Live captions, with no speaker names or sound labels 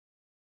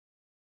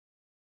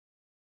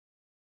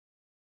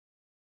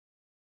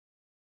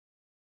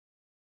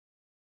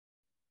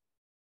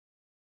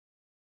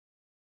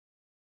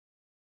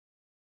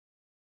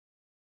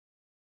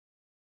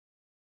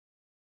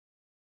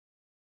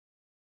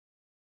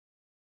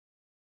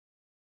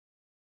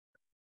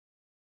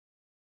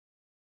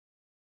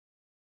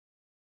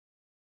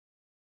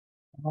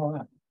All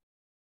right.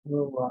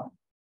 We'll,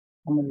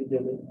 I'm going to do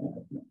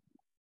it.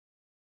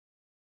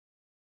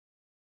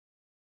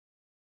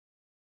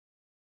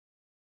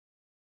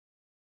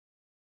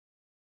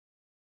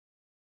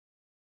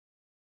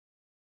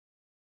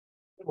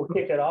 We'll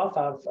kick it off.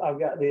 I've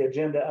got the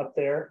agenda up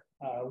there.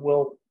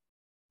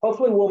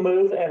 Hopefully we'll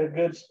move at a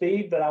good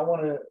speed, but I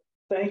want to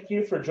thank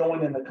you for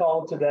joining the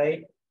call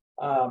today.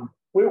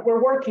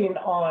 We're working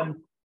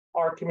on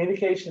our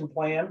communication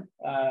plan.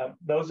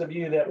 Those of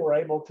you that were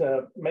able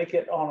to make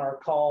it on our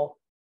call,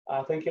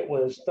 I think it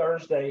was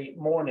Thursday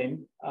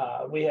morning,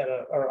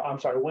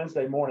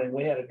 Wednesday morning,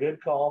 we had a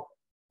good call,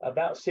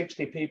 about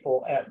 60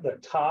 people at the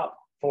top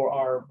for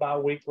our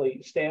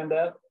bi-weekly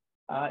stand-up.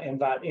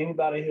 Invite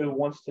anybody who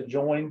wants to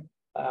join.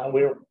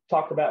 We'll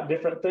talk about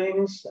different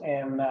things,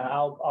 and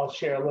I'll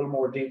share a little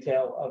more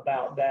detail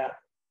about that.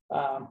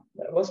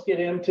 Let's get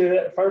into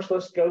it. First,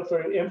 let's go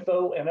through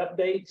info and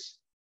updates.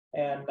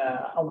 And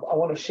I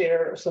want to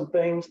share some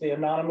things. The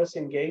anonymous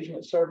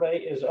engagement survey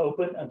is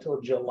open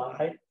until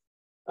July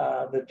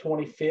the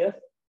 25th.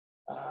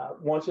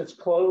 Once it's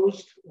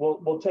closed,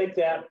 we'll take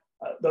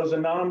those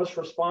anonymous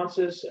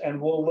responses,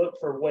 and we'll look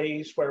for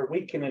ways where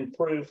we can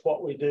improve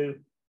what we do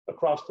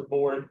across the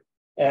board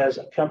as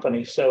a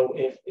company. So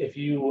if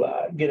you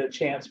get a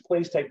chance,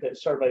 please take that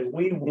survey.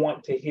 We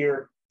want to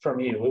hear from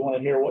you. We want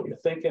to hear what you're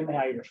thinking,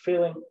 how you're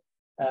feeling,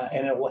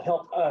 and it will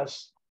help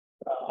us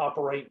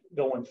operate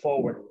going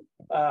forward.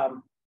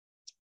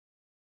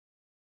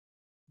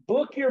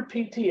 Book your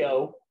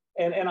PTO,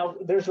 and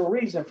there's a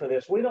reason for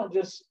this. We don't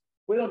just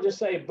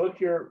say book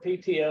your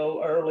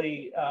PTO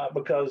early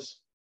because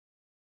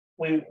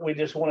we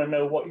just want to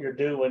know what you're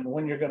doing,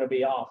 when you're going to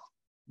be off.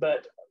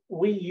 But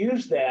we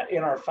use that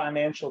in our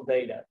financial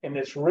data, and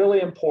it's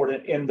really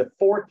important in the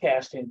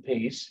forecasting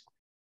piece.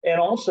 And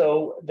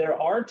also,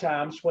 there are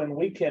times when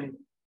we can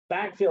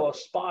backfill a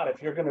spot.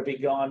 If you're going to be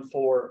gone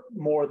for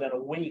more than a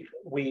week,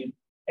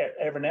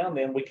 every now and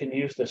then we can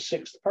use the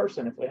sixth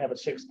person. If we have a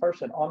sixth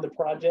person on the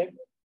project,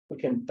 we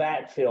can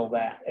backfill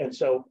that. And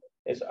so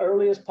as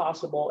early as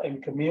possible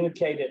and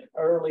communicate it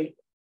early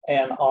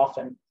and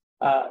often.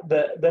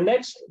 The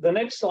next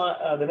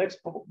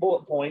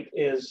bullet point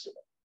is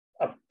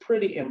a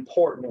pretty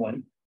important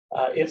one.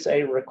 It's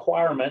a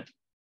requirement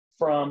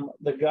from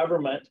the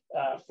government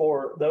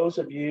for those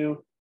of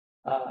you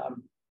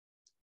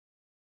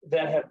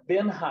that have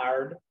been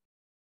hired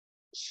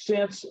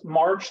since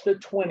March the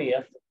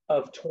 20th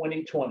of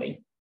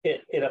 2020.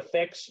 It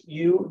affects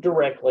you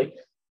directly.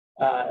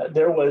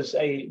 There was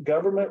a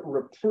government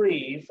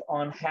reprieve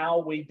on how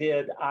we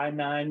did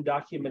I-9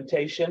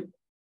 documentation,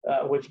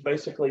 which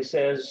basically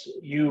says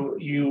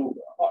you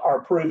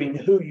are proving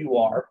who you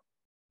are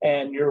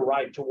and your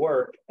right to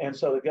work. And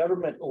so the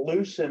government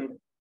loosened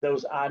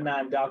those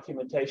I-9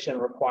 documentation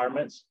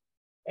requirements,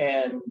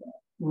 and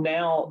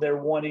now they're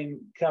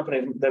wanting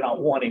companies,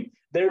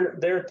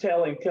 they're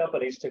telling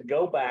companies to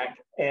go back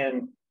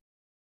and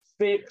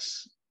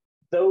fix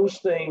those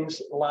things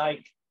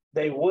like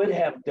they would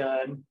have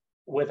done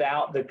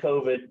without the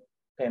COVID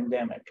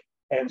pandemic.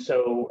 And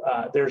so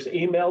there's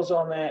emails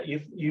on that.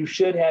 You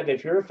should have,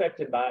 if you're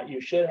affected by it, you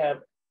should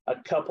have a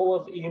couple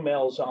of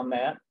emails on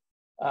that.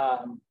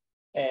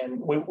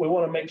 And we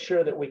want to make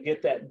sure that we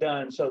get that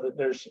done so that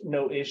there's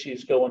no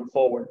issues going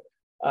forward.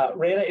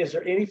 Rana, is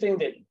there anything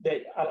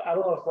that I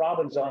don't know if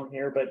Robin's on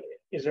here, but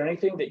is there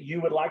anything that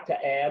you would like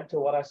to add to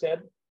what I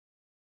said?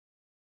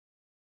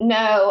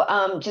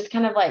 No, just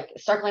kind of like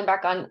circling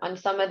back on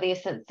some of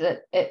these, since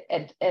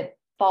it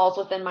falls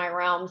within my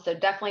realm. So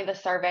definitely the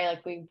survey,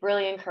 like we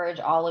really encourage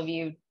all of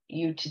you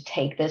to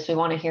take this. We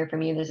want to hear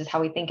from you. This is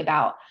how we think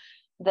about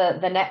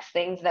the next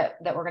things that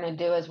we're going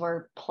to do as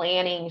we're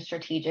planning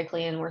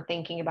strategically, and we're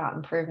thinking about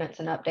improvements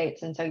and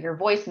updates. And so your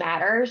voice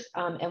matters,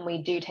 and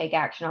we do take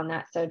action on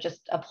that. So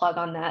just a plug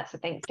on that. So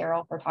thanks,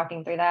 Daryl, for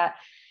talking through that.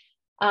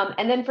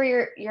 And then for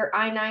your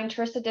I-9,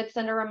 Trista did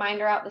send a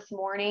reminder out this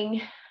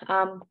morning,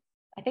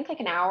 I think like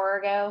an hour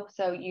ago.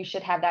 So you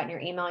should have that in your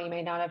email. You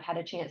may not have had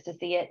a chance to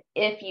see it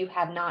if you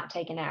have not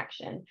taken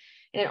action.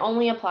 And it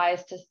only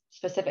applies to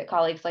specific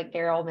colleagues like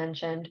Daryl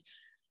mentioned.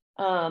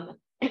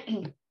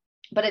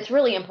 But it's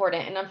really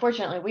important. And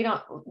unfortunately,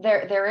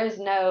 there is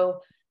no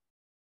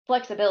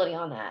flexibility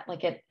on that.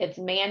 Like it's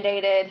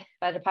mandated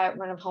by the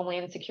Department of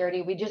Homeland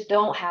Security. We just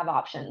don't have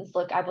options.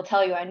 Look, I will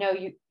tell you, I know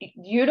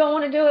you don't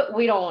want to do it.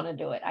 We don't want to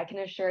do it. I can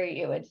assure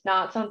you, it's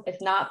not fun.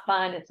 It's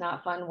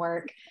not fun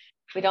work.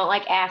 We don't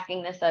like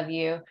asking this of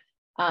you,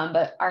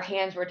 but our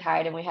hands were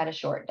tied and we had a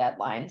short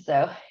deadline.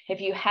 So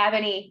if you have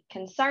any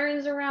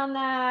concerns around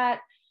that,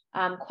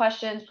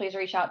 questions, please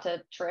reach out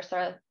to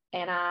Teresa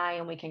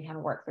and we can kind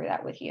of work through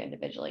that with you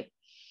individually.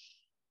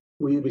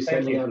 Will you be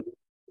sending out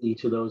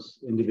each of those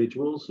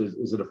individuals?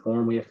 Is it a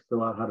form we have to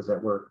fill out? How does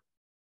that work?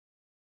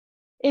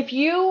 If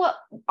you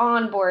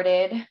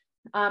onboarded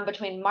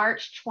between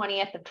March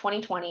 20th of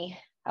 2020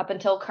 up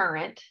until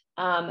current,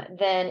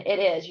 then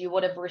you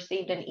would have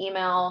received an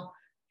email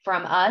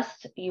from us.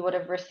 You would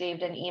have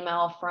received an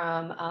email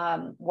from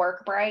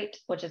WorkBright,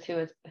 which is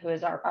who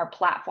is our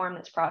platform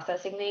that's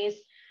processing these.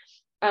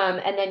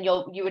 And then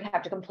you would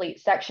have to complete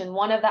section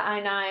 1 of the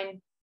I-9.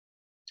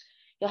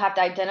 You'll have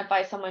to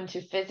identify someone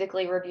to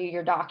physically review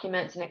your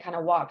documents, and it kind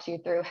of walks you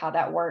through how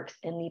that works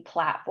in the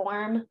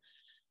platform.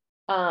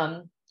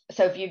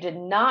 So if you did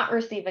not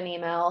receive an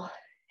email,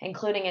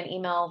 including an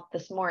email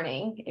this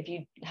morning, if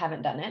you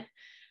haven't done it,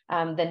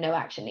 then no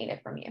action needed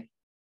from you.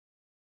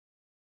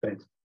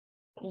 Thanks.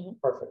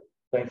 Perfect.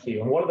 Thank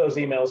you. And one of those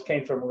emails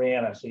came from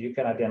Rihanna, so you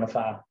can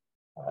identify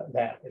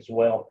that as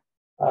well.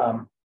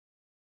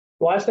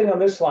 Last thing on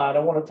this slide, I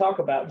want to talk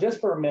about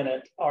just for a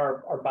minute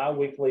our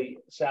biweekly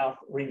South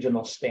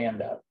Regional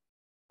Stand-Up.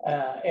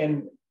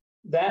 And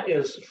that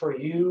is for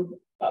you,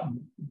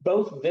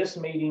 both this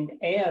meeting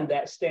and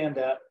that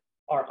stand-up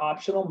are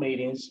optional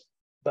meetings,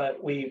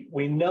 but we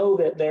know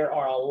that there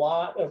are a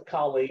lot of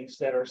colleagues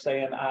that are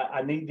saying,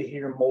 I need to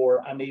hear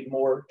more, I need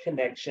more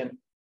connection.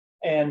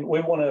 And we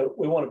want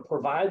to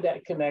provide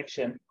that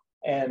connection.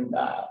 And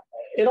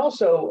it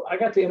also, I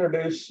got to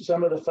introduce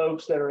some of the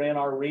folks that are in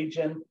our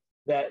region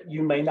that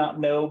you may not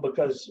know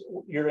because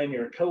you're in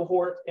your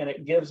cohort, and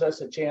it gives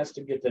us a chance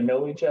to get to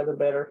know each other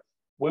better.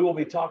 We will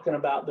be talking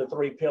about the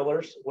 3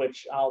 pillars,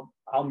 which I'll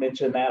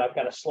mention that. I've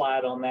got a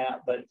slide on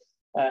that, but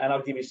and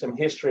I'll give you some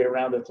history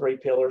around the 3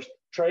 pillars.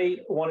 Trey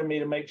wanted me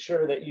to make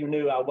sure that you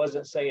knew I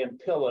wasn't saying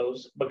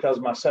pillows because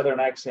my Southern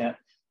accent.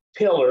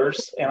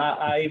 Pillars, and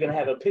I even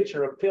have a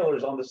picture of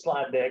pillars on the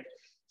slide deck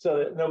so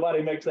that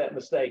nobody makes that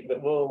mistake.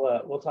 But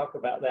we'll talk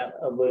about that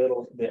a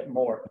little bit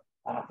more.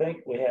 I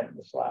think we have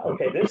the slide.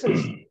 Okay,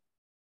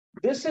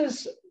 this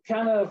is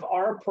kind of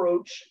our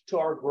approach to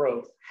our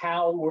growth,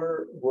 how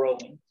we're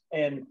growing.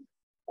 And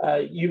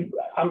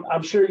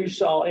I'm sure you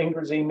saw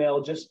Ingrid's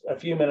email just a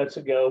few minutes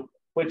ago,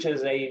 which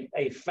is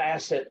a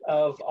facet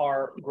of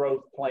our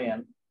growth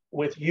plan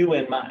with you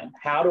in mind.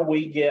 How do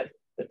we get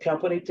the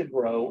company to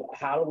grow?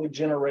 How do we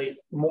generate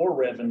more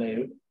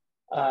revenue?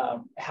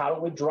 How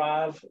do we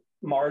drive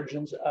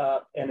margins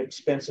up and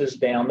expenses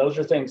down? Those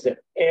are things that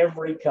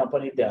every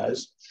company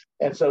does.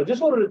 And so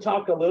just wanted to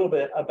talk a little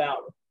bit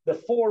about the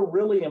 4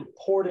 really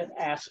important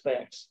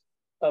aspects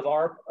of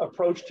our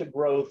approach to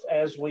growth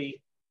as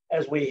we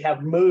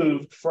have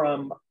moved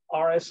from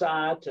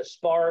RSI to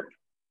Spark.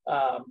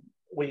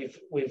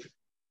 We've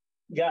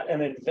got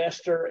an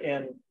investor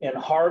in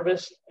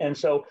Harvest. And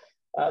so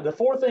the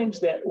 4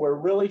 things that we're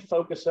really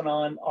focusing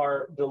on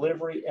are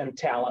delivery and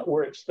talent.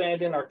 We're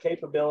expanding our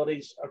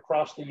capabilities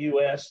across the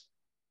U.S.,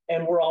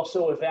 and we're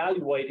also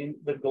evaluating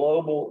the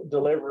global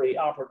delivery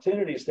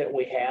opportunities that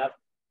we have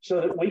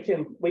so that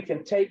we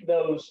can take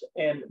those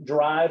and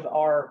drive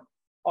our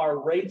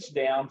rates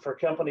down for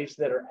companies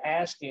that are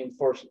asking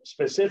for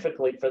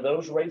specifically for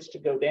those rates to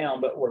go down,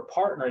 but we're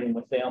partnering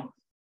with them.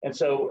 And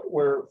so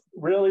we're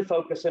really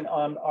focusing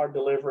on our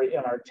delivery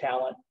and our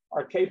talent,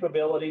 our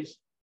capabilities.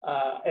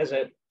 As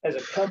a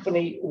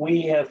company,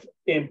 we have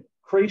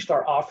increased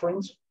our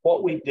offerings,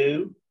 what we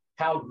do,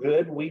 how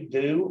good we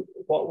do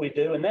what we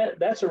do, and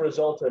that's a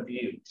result of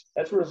you.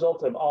 That's a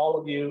result of all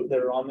of you that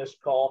are on this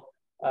call.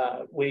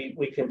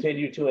 We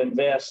continue to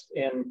invest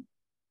in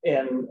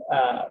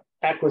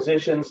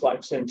acquisitions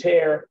like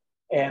Centair,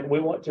 and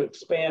we want to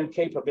expand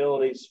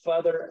capabilities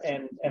further,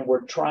 and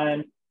we're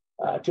trying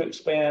to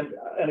expand.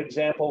 An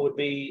example would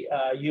be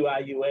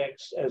UI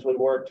UX as we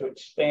work to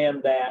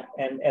expand that,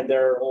 and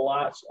there are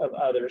lots of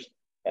others.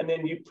 And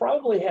then you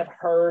probably have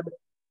heard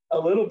a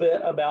little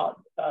bit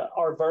about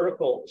our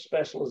vertical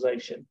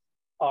specialization,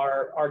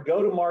 our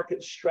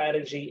go-to-market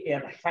strategy,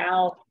 and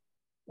how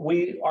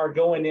we are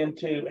going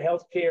into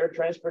healthcare,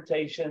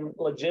 transportation,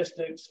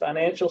 logistics,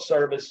 financial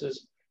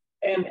services,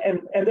 and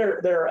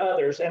there are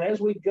others. And as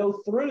we go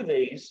through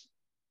these,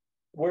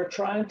 we're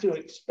trying to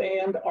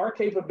expand our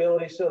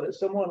capabilities so that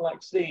someone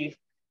like Steve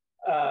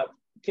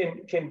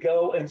can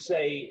go and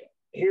say,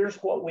 here's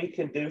what we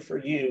can do for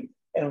you.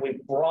 And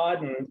we've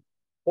broadened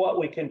what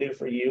we can do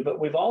for you, but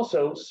we've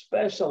also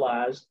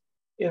specialized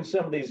in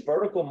some of these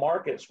vertical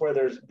markets where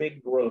there's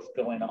big growth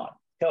going on.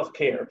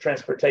 Healthcare,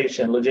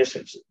 transportation,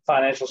 logistics,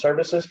 financial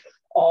services,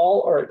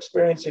 all are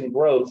experiencing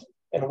growth,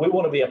 and we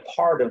want to be a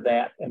part of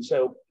that. And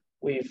so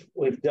we've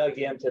dug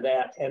into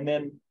that. And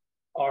then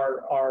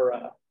our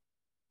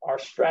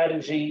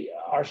strategy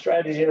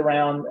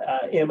around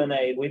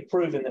M&A, we've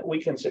proven that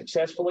we can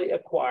successfully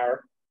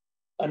acquire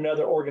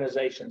another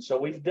organization. So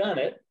we've done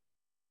it,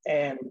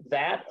 and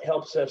that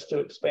helps us to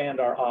expand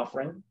our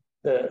offering.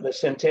 The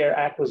Centair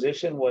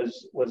acquisition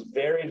was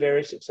very,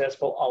 very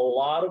successful. A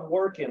lot of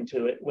work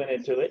went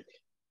into it,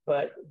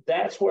 but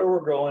that's where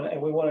we're growing,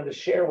 and we wanted to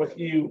share with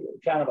you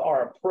kind of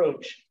our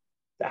approach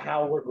to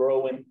how we're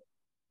growing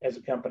as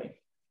a company.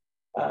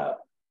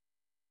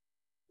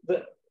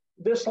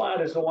 This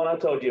slide is the one I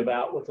told you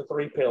about with the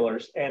 3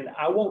 pillars, and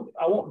I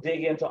won't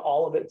dig into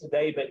all of it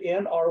today, but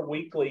in our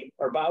weekly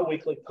or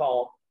bi-weekly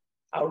call,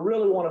 I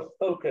really want to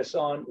focus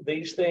on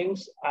these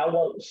things. I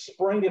won't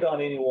spring it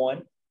on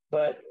anyone,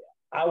 but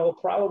I will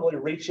probably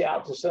reach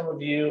out to some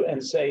of you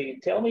and say,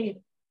 tell me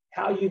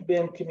how you've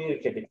been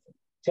communicating.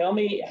 Tell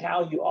me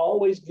how you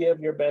always give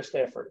your best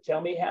effort.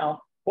 Tell me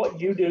what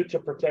you do to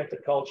protect the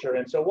culture.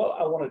 And so what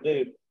I want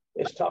to do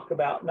is talk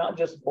about not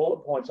just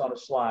bullet points on a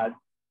slide,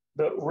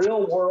 but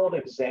real world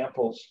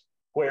examples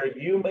where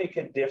you make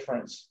a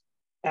difference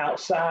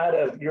outside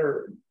of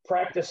your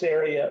practice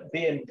area,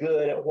 being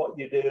good at what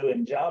you do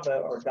in Java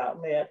or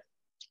 .NET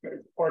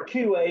or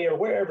QA or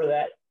wherever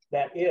that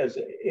is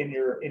in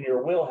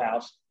your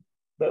wheelhouse.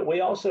 But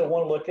we also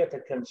want to look at the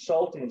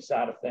consulting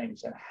side of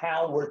things and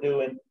how we're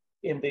doing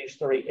in these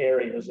three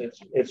areas.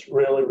 It's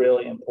really,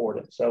 really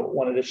important. So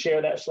wanted to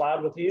share that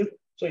slide with you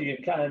so you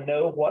kind of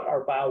know what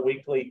our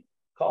bi-weekly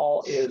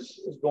call is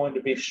going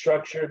to be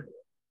structured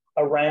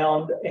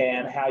around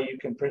and how you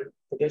can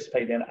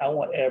participate in it. I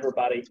want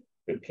everybody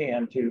who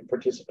can to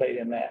participate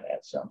in that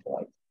at some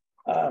point.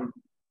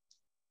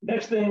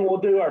 Next thing,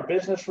 we'll do our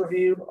business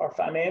review, our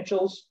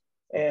financials,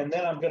 and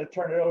then I'm going to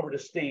turn it over to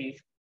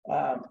Steve.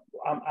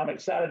 I'm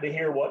excited to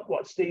hear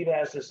what Steve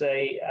has to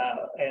say,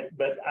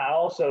 but I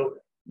also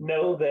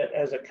know that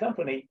as a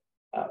company,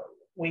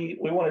 we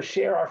want to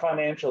share our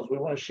financials. We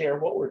want to share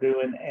what we're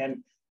doing.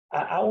 And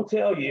I will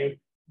tell you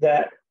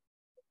that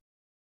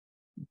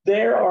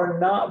there are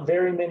not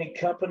very many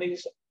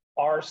companies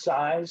our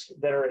size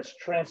that are as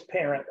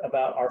transparent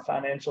about our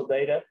financial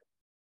data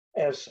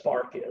as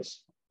Spark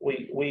is.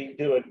 We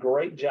do a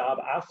great job,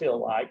 I feel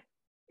like,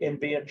 in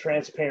being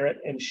transparent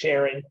and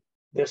sharing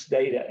this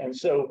data. And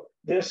so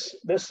this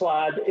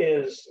slide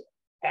is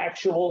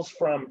actuals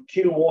from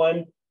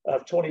Q1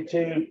 of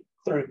 22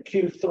 through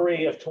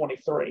Q3 of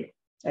 23.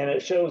 And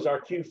it shows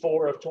our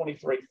Q4 of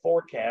 23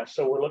 forecast.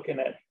 So we're looking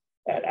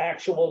at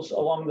actuals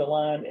along the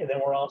line, and then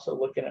we're also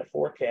looking at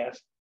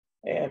forecast.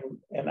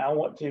 And I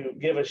want to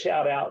give a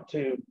shout out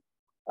to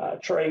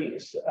Trey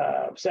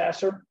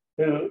Sasser,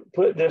 who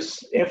put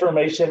this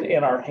information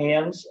in our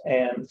hands,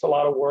 and it's a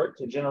lot of work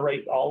to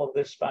generate all of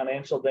this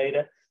financial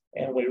data,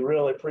 and we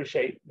really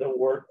appreciate the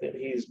work that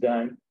he's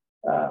done.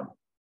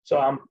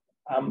 So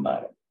I'm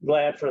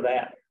glad for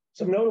that.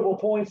 Some notable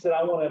points that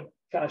I want to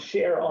kind of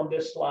share on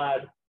this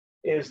slide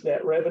is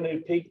that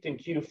revenue peaked in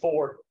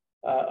Q4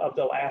 of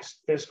the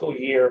last fiscal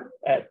year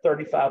at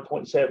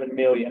 35.7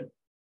 million,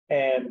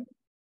 and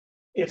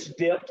it's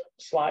dipped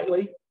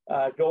slightly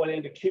going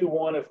into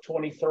Q1 of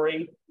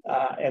 23.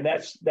 And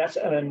that's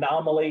an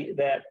anomaly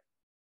that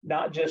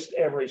not just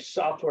every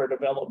software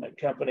development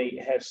company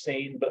has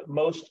seen, but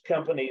most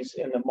companies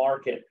in the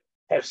market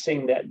have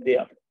seen that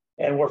dip.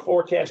 And we're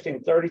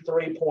forecasting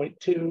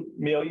 33.2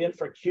 million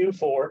for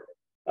Q4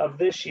 of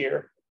this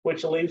year,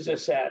 which leaves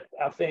us at,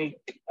 I think,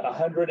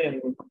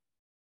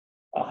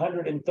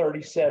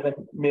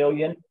 137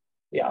 million.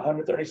 Yeah,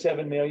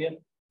 137 million.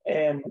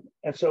 And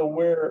so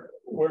we're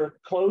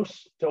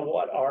close to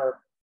what our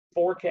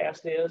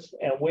forecast is,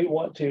 and we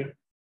want to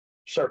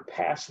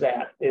surpass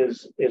that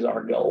is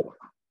our goal.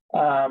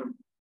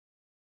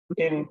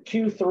 In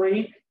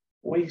Q3,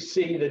 we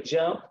see the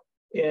jump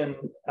in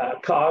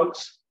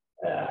COGS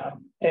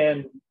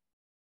and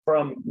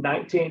from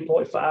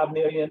 19.5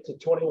 million to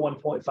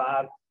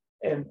 21.5.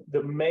 And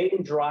the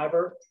main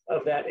driver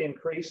of that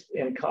increase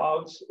in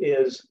COGS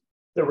is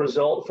the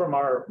result from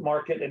our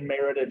market and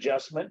merit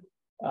adjustment,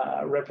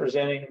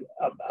 representing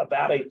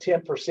about a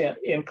 10%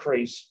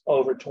 increase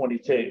over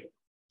 22.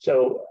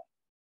 So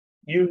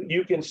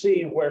you can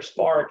see where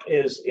Spark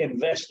is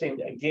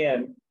investing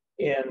again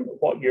in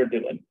what you're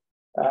doing.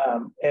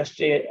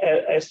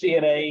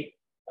 SG&A,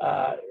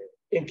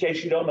 in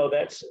case you don't know,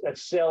 that's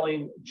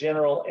selling,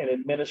 general, and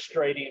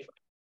administrative,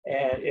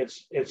 and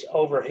it's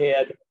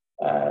overhead.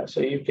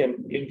 So you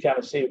can kind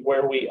of see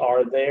where we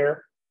are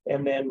there,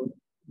 and then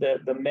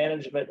the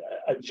management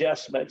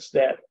adjustments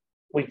that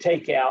we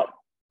take out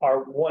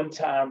are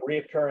one-time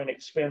recurring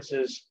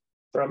expenses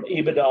from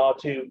EBITDA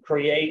to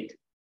create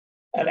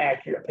an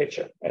accurate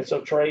picture. And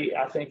so Trey,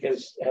 I think,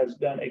 has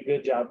done a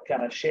good job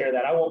kind of share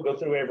that. I won't go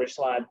through every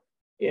slide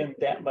in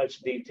that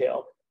much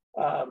detail.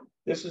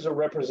 This is a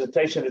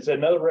representation. It's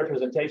another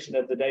representation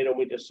of the data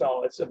we just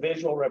saw. It's a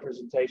visual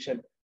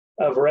representation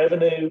of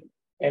revenue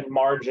and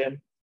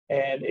margin,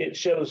 and it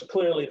shows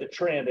clearly the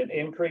trend, an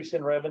increase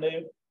in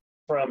revenue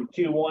from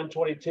Q1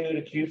 22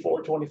 to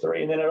Q4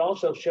 23. And then it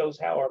also shows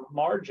how our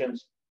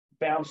margins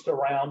bounced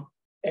around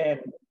and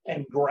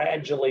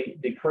gradually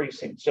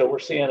decreasing. So we're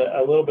seeing a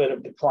little bit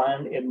of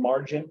decline in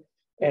margin,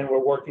 and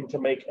we're working to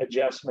make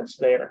adjustments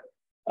there.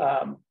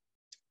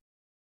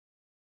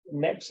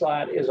 Next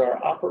slide is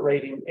our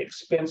operating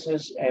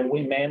expenses, and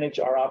we manage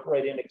our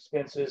operating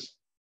expenses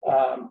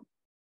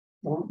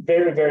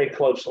very, very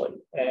closely,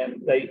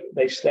 and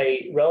they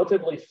stay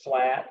relatively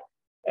flat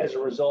as a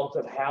result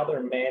of how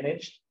they're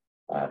managed.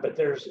 But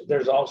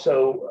there's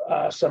also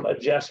some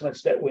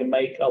adjustments that we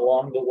make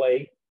along the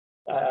way,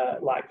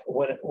 like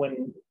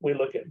when we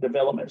look at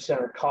development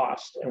center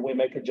cost and we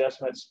make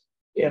adjustments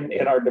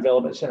in our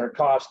development center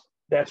cost.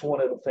 That's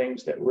one of the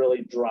things that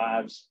really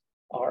drives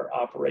our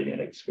operating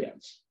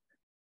expense.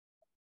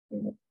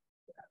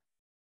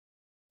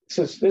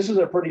 So this is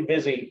a pretty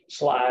busy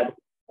slide.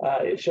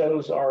 It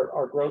shows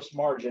our gross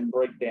margin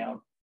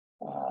breakdown,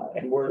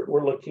 and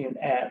we're looking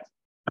at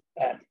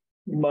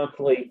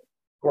monthly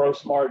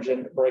gross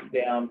margin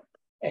breakdown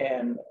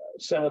and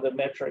some of the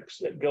metrics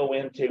that go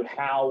into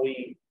how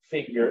we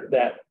figure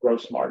that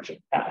gross margin,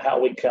 how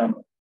we come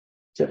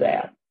to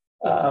that.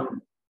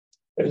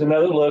 There's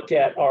another look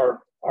at our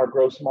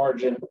gross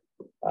margin,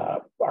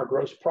 our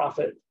gross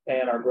profit,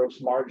 and our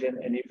gross margin,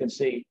 and you can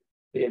see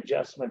the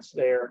adjustments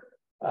there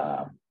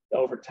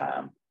over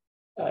time.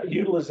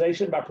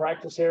 Utilization by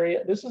practice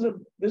area. This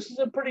is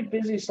a pretty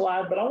busy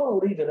slide, but I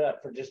want to leave it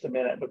up for just a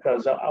minute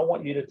because I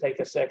want you to take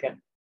a second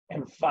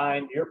and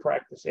find your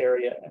practice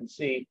area and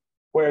see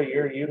where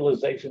your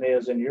utilization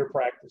is in your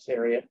practice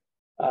area.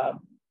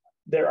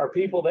 There are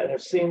people that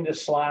have seen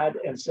this slide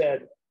and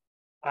said,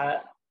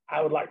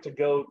 I would like to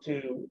go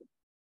to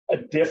a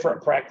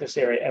different practice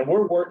area. And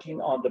we're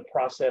working on the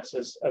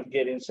processes of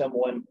getting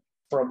someone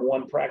from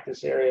one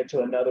practice area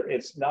to another.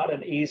 It's not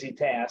an easy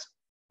task,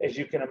 as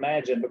you can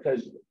imagine,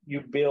 because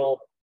you bill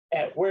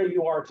at where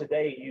you are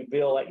today, you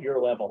bill at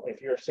your level.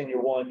 If you're a senior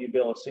one, you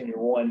bill a senior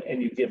one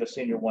and you give a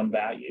senior one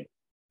value.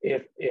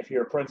 If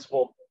you're a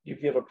principal, you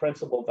give a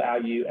principal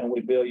value and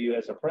we bill you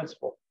as a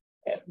principal.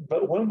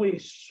 But when we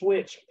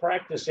switch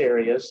practice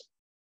areas,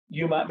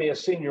 you might be a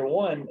senior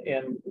one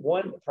in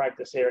one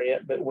practice area,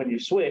 but when you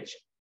switch,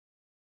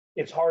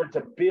 it's hard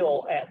to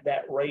bill at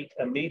that rate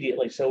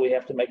immediately. So we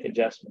have to make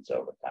adjustments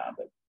over time.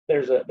 But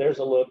there's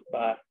a look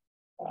by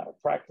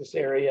practice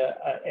area,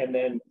 and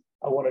then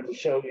I wanted to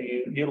show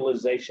you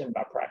utilization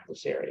by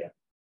practice area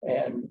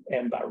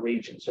and by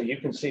region. So you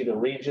can see the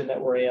region that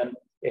we're in.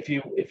 If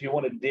you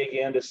want to dig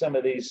into some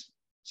of these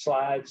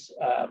slides,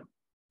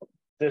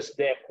 this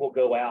deck will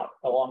go out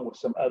along with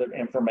some other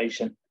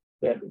information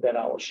that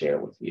I will share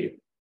with you.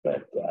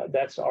 But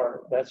that's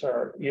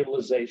our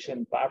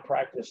utilization by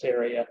practice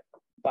area,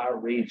 by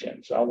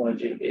region. So I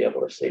wanted you to be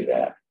able to see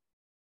that.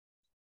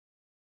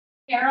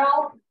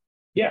 Carol?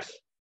 Yes.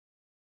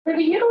 For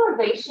the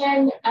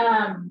utilization,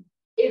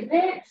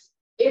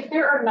 if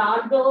there are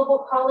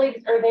non-billable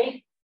colleagues, are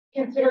they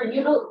considered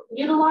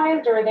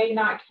utilized, or are they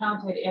not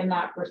counted in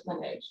that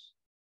percentage?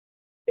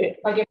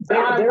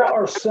 There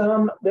are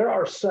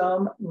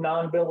some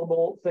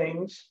non-billable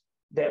things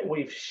that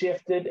we've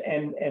shifted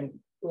and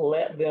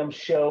let them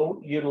show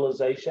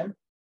utilization.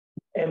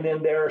 And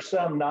then there are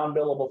some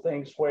non-billable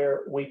things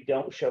where we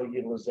don't show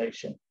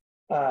utilization.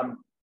 And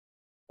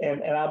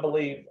I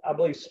believe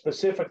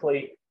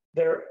specifically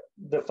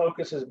the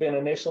focus has been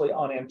initially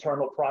on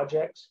internal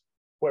projects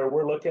where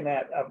we're looking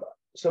at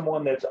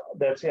someone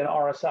that's in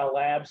RSI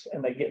labs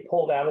and they get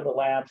pulled out of the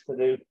labs to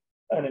do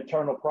an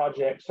internal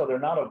project. So they're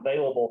not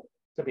available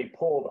to be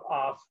pulled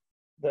off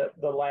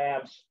the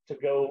labs to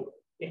go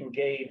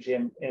engage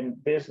in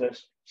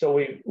business. So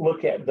we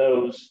look at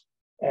those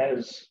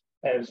as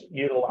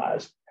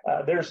utilized.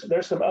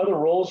 There's some other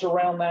rules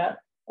around that,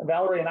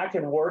 Valerie, and I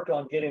can work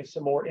on getting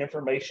some more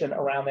information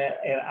around that.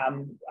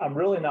 And I'm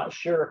really not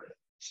sure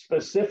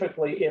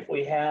specifically if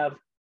we have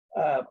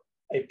a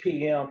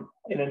PM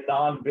in a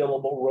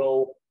non-billable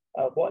role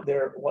what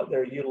their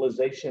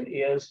utilization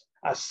is.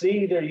 I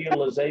see their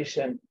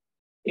utilization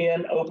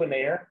in open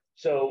air.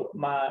 So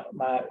my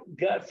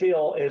gut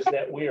feel is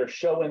that we are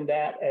showing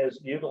that as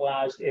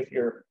utilized if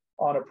you're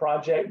on a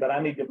project, but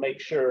I need to make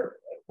sure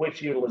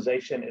which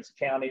utilization is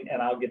counting,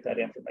 and I'll get that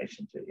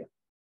information to you.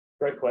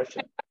 Great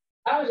question.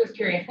 I was just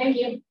curious. Thank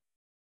you.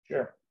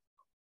 Sure.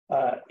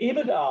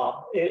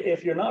 EBITDA,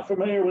 if you're not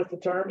familiar with the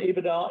term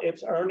EBITDA,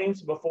 it's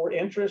earnings before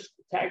interest,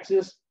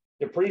 taxes,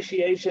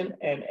 depreciation,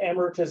 and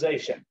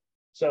amortization.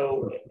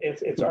 So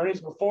it's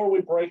earnings before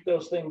we break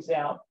those things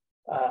out.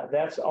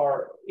 That's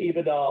our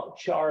EBITDA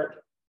chart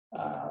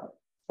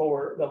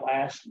for the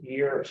last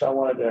year. So I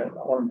wanted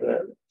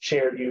to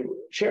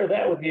share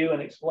that with you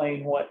and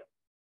explain what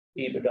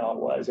EBITDA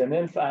was. And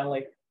then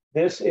finally,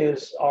 this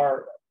is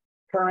our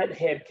current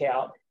head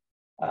count.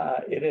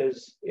 It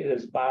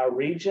is by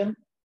region,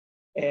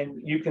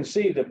 and you can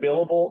see the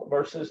billable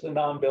versus the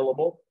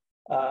non-billable.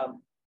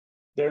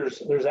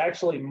 There's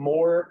actually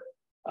more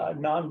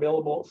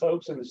non-billable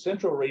folks in the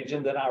central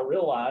region than I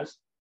realized.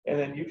 And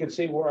then you can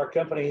see where our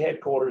company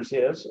headquarters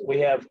is.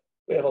 We have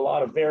a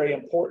lot of very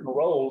important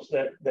roles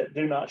that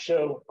do not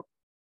show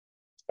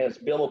as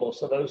billable.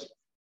 So those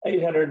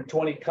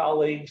 820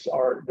 colleagues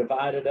are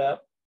divided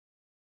up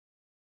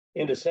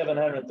into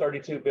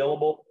 732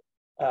 billable,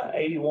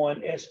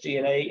 81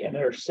 SG&A, and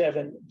there are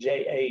 7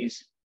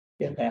 JAs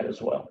in that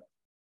as well.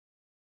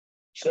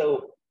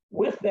 So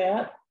with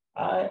that,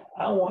 I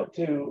want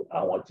to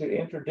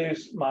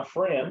introduce my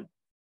friend,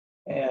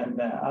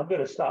 and I'm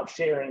going to stop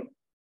sharing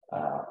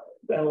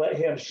and let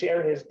him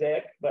share his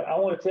deck. But I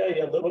want to tell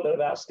you a little bit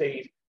about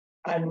Steve.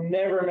 I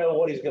never know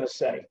what he's going to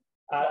say.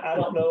 I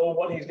don't know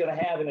what he's going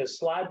to have in his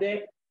slide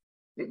deck.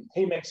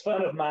 He makes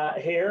fun of my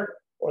hair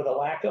or the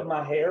lack of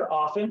my hair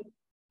often,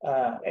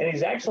 and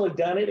he's actually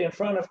done it in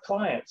front of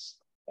clients.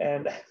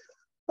 And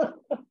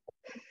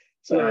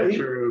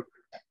so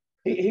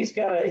he's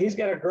got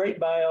a great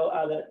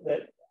bio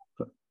that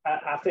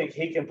I think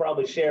he can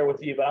probably share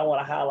with you. But I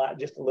want to highlight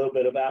just a little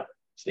bit about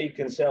Steve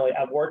Kinsella.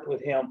 I've worked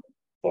with him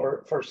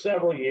for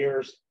several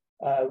years.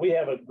 We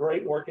have a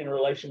great working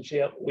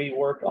relationship. We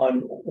work on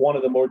one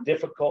of the more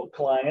difficult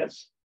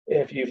clients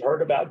If you've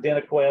heard about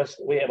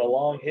DentaQuest, we have a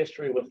long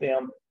history with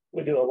them.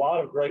 We do a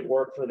lot of great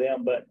work for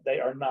them, but they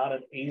are not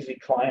an easy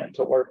client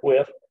to work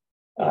with.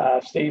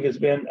 Steve has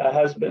been a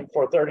husband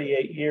for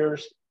 38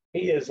 years.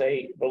 He is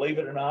believe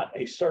it or not,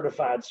 a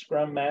certified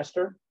Scrum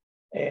Master.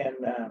 And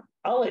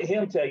I'll let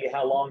him tell you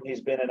how long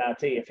he's been in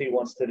IT if he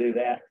wants to do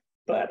that.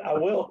 But I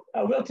will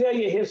tell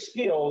you his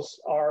skills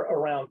are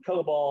around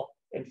COBOL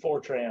and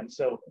Fortran.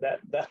 So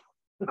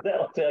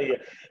that'll tell you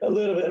a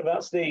little bit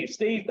about Steve.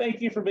 Steve,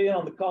 thank you for being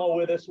on the call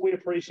with us. We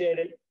appreciate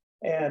it.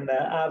 And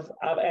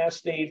I've asked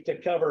Steve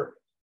to cover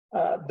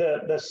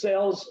the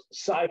sales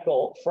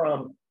cycle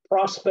from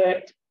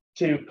prospect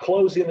to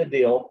closing the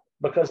deal,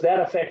 because that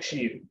affects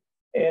you.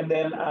 And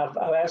then I've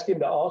asked him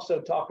to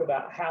also talk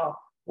about how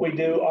we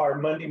do our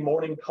Monday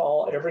morning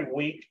call every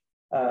week.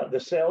 The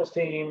sales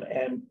team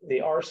and the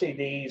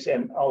RCDs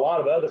and a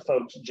lot of other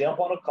folks jump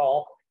on a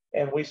call,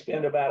 and we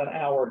spend about an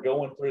hour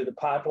going through the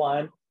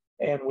pipeline,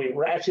 and we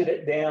ratchet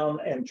it down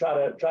and try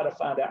to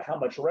find out how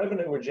much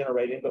revenue we're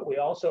generating. But we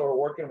also are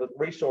working with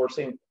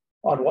resourcing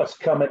on what's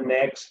coming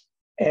next.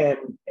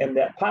 And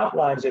that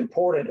pipeline is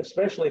important,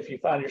 especially if you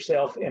find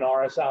yourself in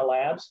RSI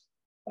labs.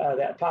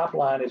 That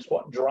pipeline is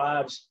what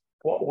drives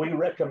what we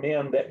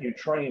recommend that you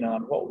train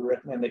on, what we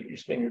recommend that you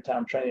spend your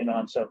time training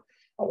on. So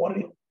I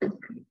wanted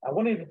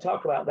to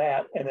talk about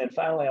that. And then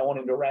finally, I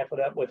wanted to wrap it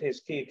up with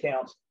his key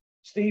accounts.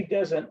 Steve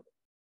doesn't,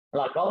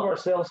 like all of our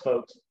sales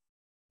folks,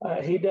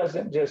 he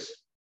doesn't just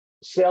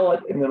sell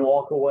it and then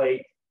walk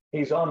away.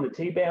 He's on the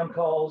T-bound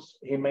calls.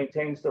 He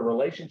maintains the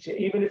relationship,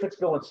 even if it's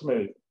going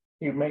smooth.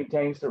 He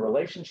maintains the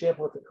relationship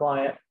with the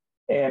client,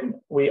 and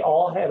we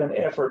all have an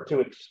effort to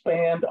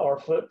expand our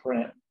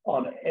footprint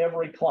on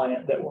every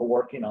client that we're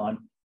working on.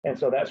 And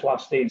so that's why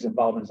Steve's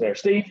involvement is there.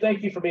 Steve,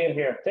 thank you for being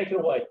here. Take it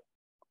away.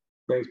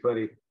 Thanks,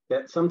 buddy.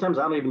 Sometimes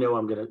I don't even know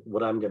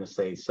what I'm gonna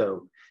say.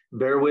 So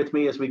bear with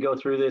me as we go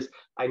through this.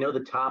 I know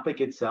the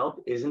topic itself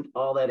isn't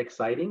all that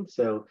exciting,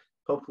 so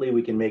hopefully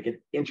we can make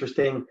it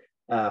interesting.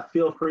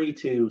 Feel free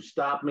to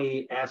stop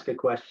me, ask a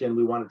question.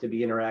 We want it to be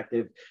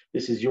interactive.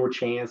 This is your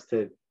chance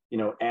to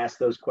ask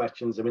those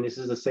questions. I mean, this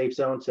is a safe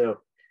zone, so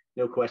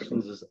no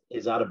questions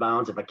is out of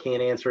bounds. If I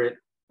can't answer it,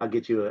 I'll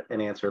get you an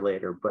answer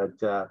later. But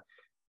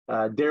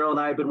Daryl and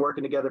I have been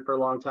working together for a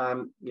long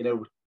time.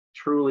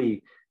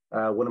 Truly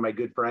one of my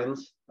good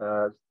friends,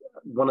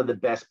 one of the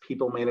best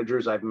people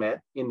managers I've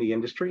met in the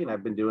industry, and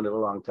I've been doing it a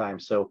long time.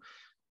 So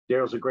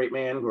Daryl's a great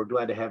man. We're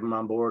glad to have him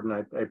on board, and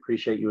I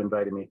appreciate you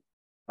inviting me.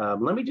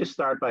 Let me just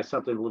start by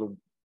something a little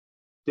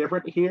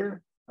different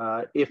here.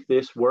 If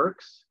this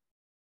works,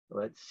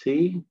 let's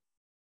see.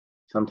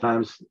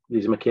 Sometimes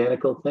these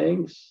mechanical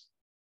things.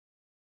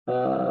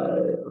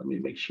 Let me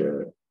make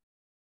sure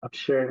I'm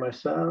sharing my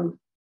sound.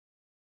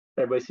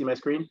 Everybody see my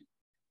screen?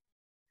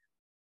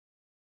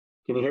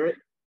 Can you hear it?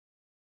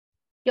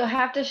 You'll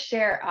have to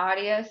share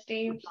audio,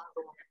 Steve. It's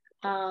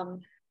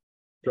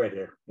right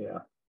here. Yeah.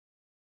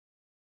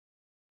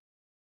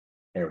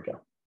 There we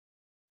go.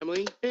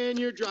 Family, and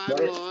you're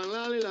driving along,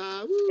 la la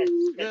la,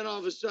 woo, and all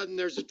of a sudden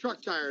there's a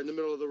truck tire in the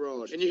middle of the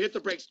road, and you hit the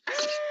brakes.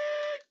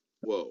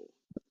 Whoa,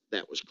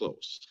 that was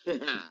close.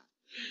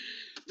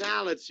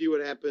 Now let's see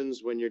what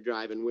happens when you're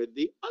driving with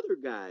the other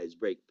guy's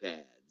brake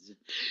pads.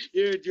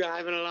 You're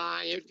driving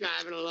along,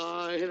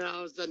 and all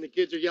of a sudden the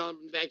kids are yelling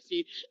from the back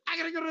seat, "I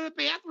gotta go to the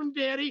bathroom,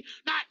 Daddy."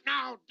 "Not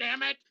now,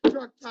 damn it."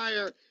 Truck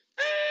tire.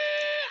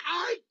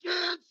 "I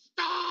can't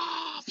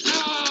stop.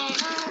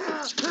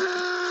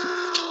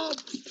 Help!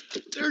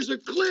 There's a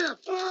cliff."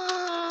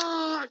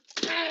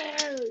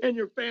 And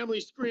your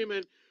family's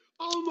screaming,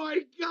 "Oh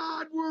my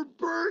God, we're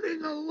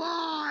burning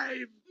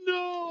alive.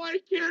 No, I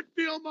can't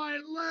feel my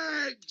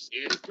legs."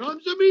 Here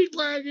comes a meat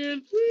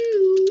wagon.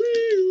 Wee,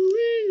 wee,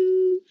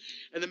 wee.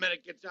 And the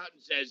medic gets out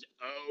and says,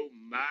 "Oh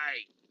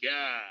my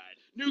God."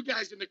 New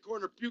guy's in the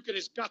corner puking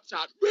his guts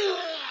out.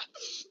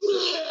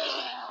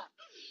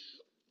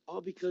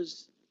 All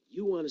because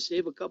you want to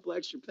save a couple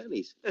extra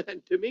pennies.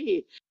 To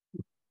me.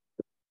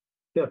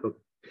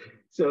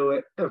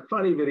 So a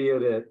funny video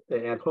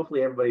to add.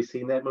 Hopefully everybody's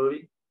seen that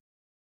movie.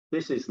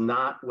 This is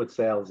not what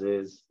sales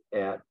is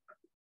at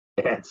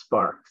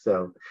Spark.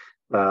 So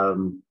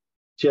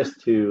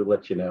just to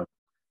let you know,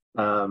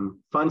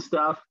 fun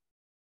stuff.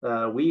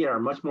 We are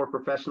much more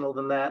professional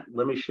than that.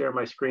 Let me share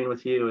my screen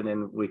with you, and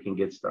then we can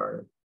get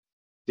started.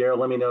 Daryl,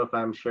 let me know if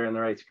I'm sharing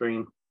the right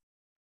screen.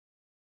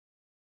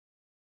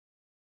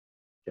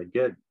 Okay,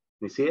 good.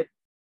 Can you see it?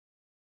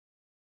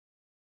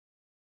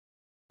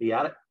 You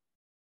got it?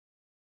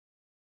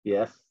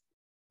 Yes.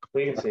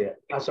 We can see it.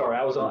 I'm sorry.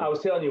 I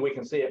was telling you we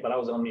can see it, but I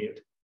was on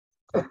mute.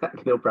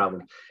 No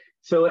problem.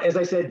 So as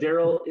I said,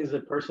 Daryl is a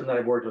person that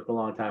I've worked with a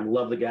long time.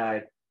 Love the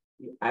guy.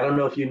 I don't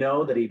know if you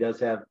know that he does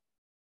have,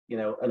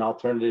 an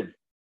alternative,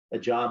 a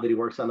job that he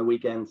works on the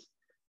weekends.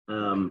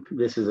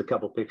 This is a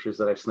couple pictures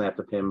that I've snapped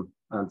of him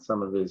on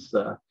some of his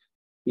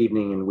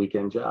evening and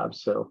weekend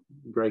jobs. So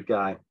great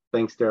guy.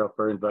 Thanks, Daryl,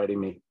 for inviting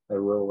me. I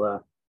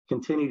will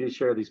continue to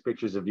share these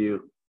pictures of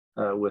you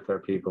with our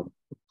people.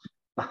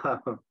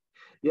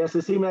 Yes,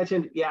 as he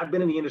mentioned, I've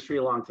been in the industry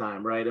a long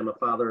time, right? I'm a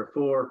father of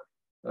 4.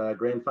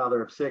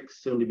 grandfather of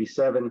 6, soon to be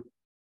 7,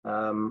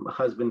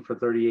 husband for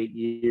 38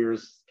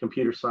 years,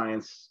 computer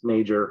science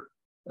major,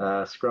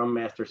 Scrum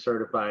Master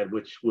certified,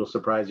 which will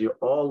surprise you.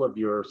 All of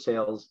your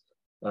sales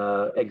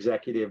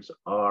executives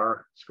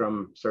are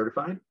Scrum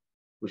certified,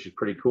 which is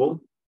pretty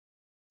cool.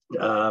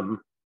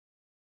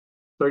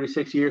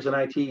 36 years in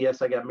IT.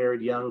 Yes, I got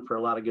married young for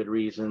a lot of good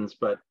reasons,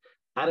 but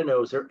I don't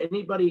know, is there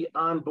anybody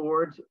on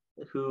board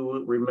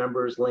who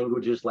remembers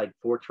languages like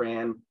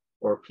Fortran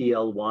or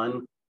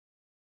PL1?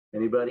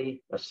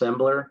 Anybody?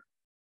 Assembler?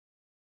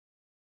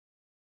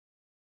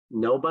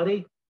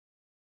 Nobody?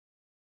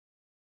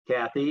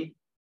 Kathy?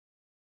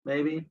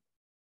 Maybe?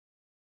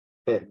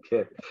 Good.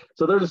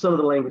 So those are some of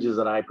the languages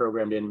that I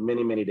programmed in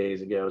many, many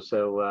days ago.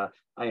 So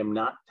I am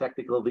not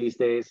technical these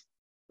days,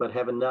 but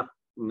have enough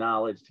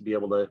knowledge to be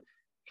able to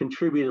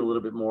contribute a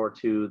little bit more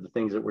to the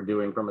things that we're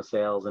doing from a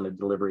sales and a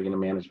delivery and a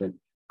management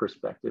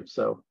perspective.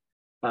 So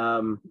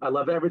I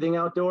love everything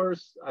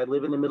outdoors. I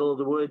live in the middle of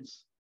the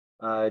woods.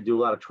 I do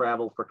a lot of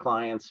travel for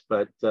clients,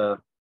 but a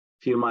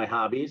few of my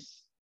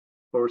hobbies: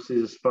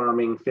 horses,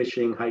 farming,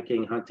 fishing,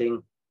 hiking,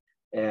 hunting,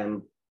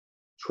 and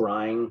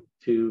trying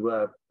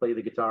to play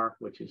the guitar,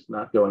 which is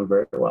not going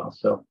very well.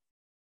 So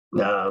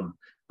a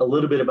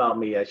little bit about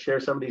me. I share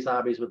some of these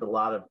hobbies with a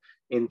lot of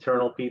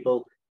internal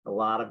people, a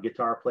lot of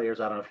guitar players.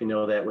 I don't know if you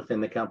know that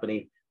within the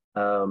company.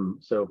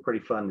 So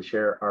pretty fun to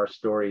share our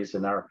stories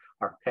and our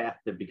path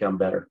to become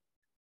better.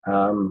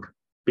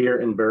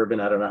 Beer and bourbon,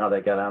 I don't know how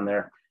that got on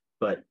there,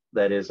 but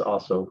that is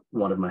also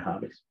one of my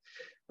hobbies.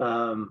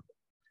 A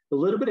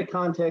little bit of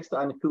context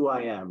on who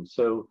I am.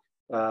 So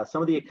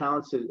some of the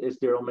accounts, as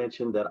Daryl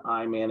mentioned, that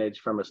I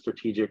manage from a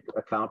strategic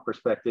account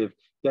perspective.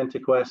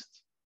 DentaQuest,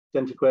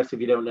 if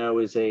you don't know,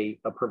 is a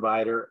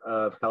provider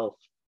of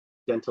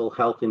dental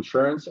health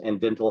insurance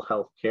and dental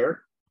health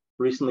care,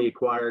 recently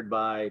acquired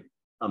by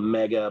a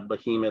mega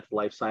behemoth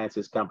life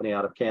sciences company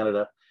out of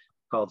Canada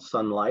called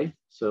Sun Life.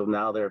 So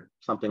now they're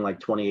something like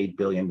 $28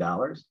 billion.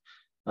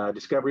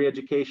 Discovery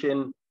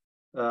Education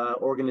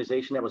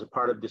organization that was a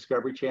part of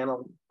Discovery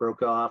Channel,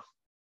 broke off,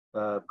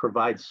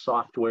 provides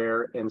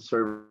software and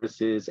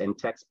services and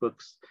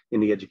textbooks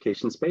in the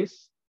education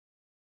space.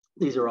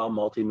 These are all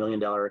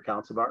multi-million-dollar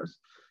accounts of ours.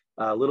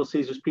 Little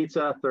Caesars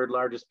Pizza, third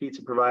largest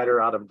pizza provider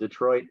out of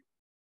Detroit.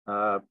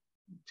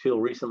 Till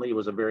recently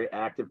was a very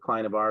active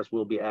client of ours,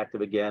 will be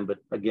active again, but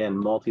again,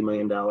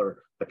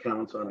 multi-million-dollar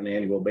accounts on an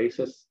annual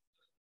basis.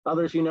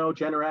 Others, you know,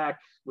 Generac,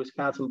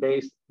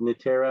 Wisconsin-based,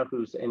 Nitera,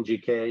 who's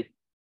NGK,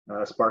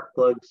 Spark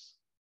Plugs,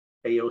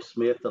 A.O.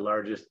 Smith, the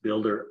largest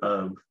builder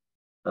of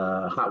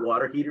hot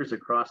water heaters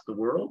across the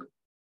world,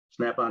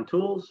 Snap-on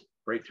Tools,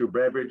 Breakthrough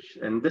Beverage,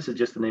 and this is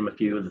just to name a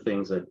few of the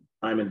things that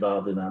I'm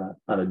involved in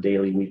on a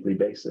daily, weekly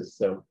basis.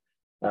 So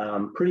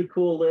pretty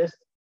cool list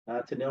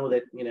to know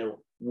that, you know,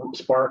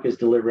 Spark is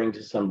delivering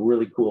to some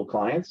really cool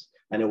clients.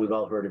 I know we've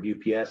all heard of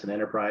UPS and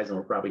Enterprise, and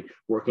we're probably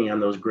working on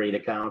those great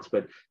accounts,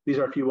 but these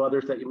are a few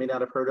others that you may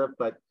not have heard of,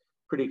 but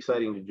pretty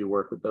exciting to do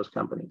work with those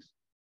companies.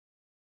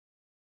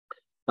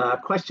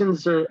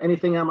 Questions or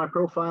anything on my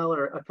profile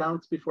or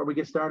accounts before we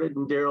get started?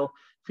 And Daryl,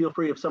 feel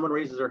free, if someone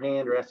raises their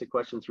hand or asks a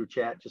question through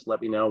chat, just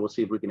let me know. We'll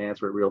see if we can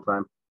answer it real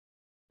time.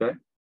 Okay.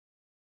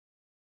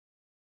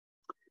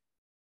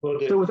 Will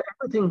do. So with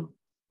everything,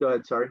 go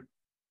ahead, sorry.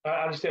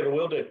 I just said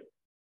will do.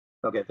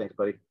 Okay, thanks,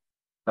 buddy.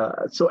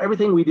 So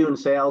everything we do in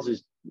sales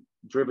is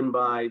driven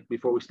by,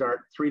 before we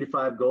start, 3 to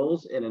 5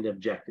 goals and an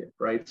objective,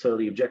 right? So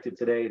the objective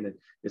today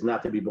is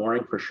not to be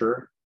boring, for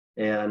sure.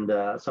 And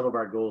some of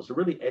our goals to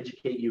really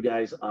educate you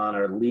guys on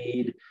our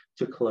lead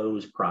to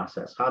close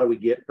process. How do we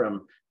get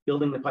from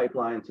building the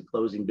pipeline to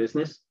closing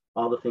business?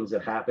 All the things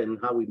that happen,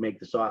 how we make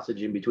the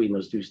sausage in between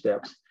those 2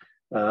 steps.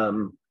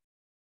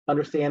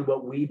 Understand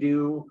what we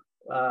do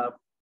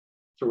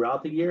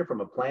throughout the year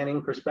from a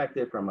planning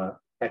perspective, from a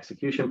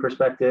execution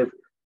perspective,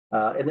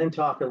 and then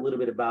talk a little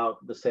bit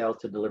about the sales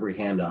to delivery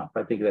handoff.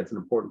 I think that's an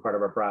important part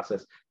of our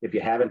process. If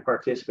you haven't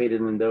participated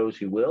in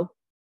those, you will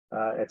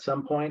at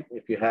some point.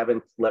 If you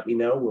haven't, let me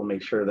know. We'll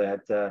make sure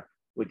that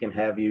we can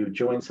have you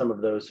join some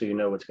of those so you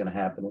know what's going to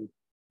happen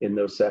in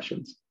those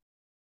sessions.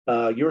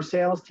 Your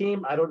sales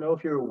team, I don't know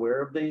if you're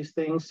aware of these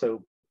things,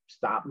 so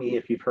stop me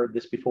if you've heard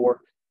this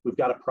before. We've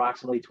got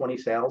approximately 20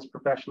 sales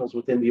professionals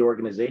within the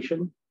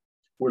organization.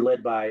 We're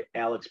led by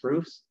Alex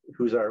Bruce,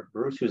 who's our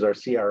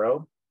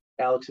CRO.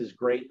 Alex is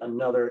great,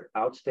 another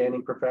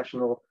outstanding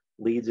professional,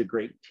 leads a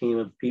great team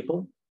of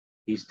people.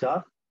 He's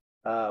tough,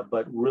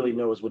 but really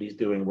knows what he's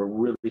doing. We're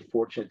really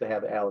fortunate to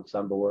have Alex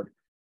on board.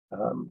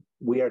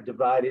 We are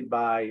divided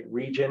by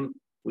region.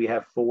 We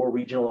have 4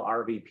 regional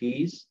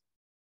RVPs.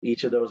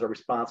 Each of those are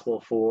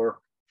responsible for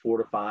 4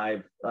 to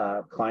 5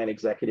 client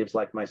executives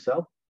like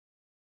myself.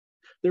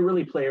 They're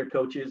really player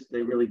coaches.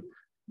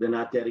 They're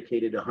not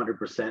dedicated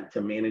 100%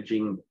 to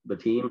managing the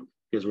team,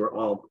 because we're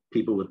all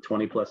people with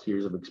 20+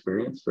 years of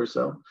experience or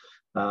so.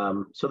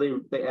 So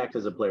they act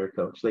as a player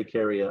coach. They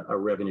carry a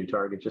revenue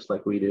target just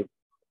like we do.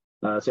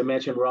 As I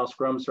mentioned, we're all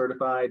Scrum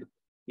certified.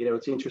 You know,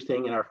 it's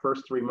interesting, in our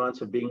first 3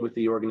 months of being with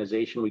the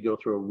organization, we go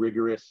through a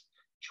rigorous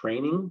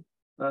training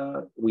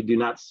We do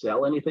not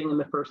sell anything in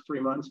the first 3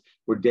 months.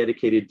 We're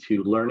dedicated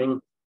to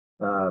learning,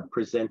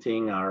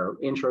 presenting our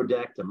intro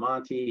deck to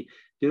Monty,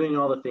 doing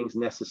all the things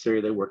necessary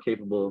that we're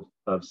capable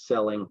of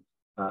selling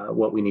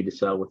what we need to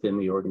sell within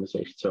the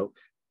organization. So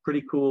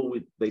pretty cool.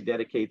 They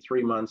dedicate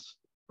 3 months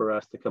for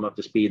us to come up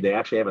to speed. They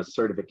actually have a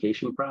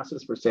certification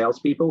process for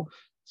salespeople.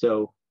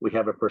 So we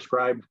have a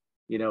prescribed,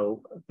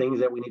 things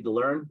that we need to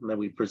learn, and then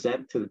we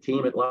present to the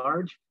team at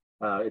large.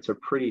 It's a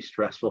pretty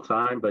stressful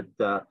time, but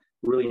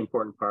really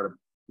important part of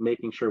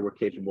making sure we're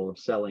capable of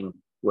selling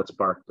what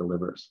Spark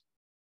delivers.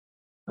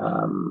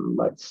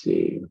 Let's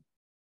see.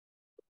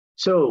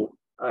 So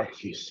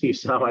you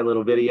saw my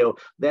little video.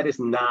 That is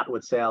not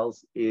what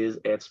sales is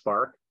at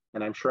Spark.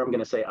 And I'm sure I'm going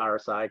to say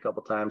RSI a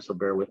couple times, so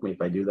bear with me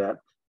if I do that.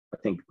 I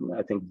think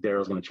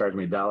Daryl's going to charge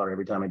me $1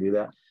 every time I do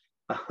that.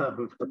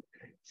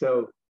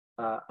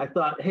 I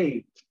thought,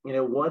 hey,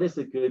 what is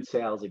a good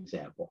sales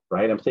example,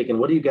 right? I'm thinking,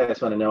 what do you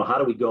guys want to know? How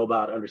do we go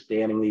about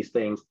understanding these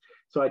things?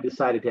 So I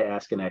decided to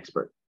ask an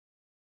expert,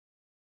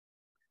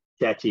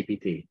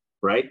 ChatGPT,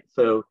 right?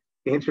 So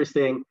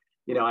interesting.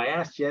 I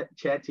asked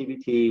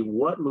ChatGPT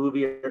what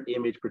movie or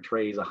image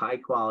portrays a high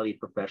quality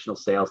professional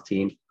sales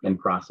team and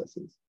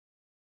processes.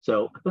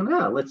 So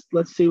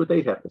let's see what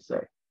they have to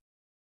say.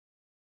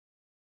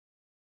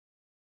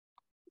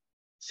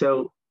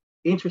 So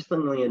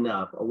interestingly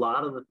enough, a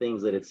lot of the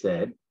things that it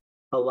said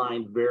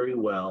aligned very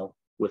well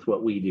with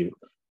what we do.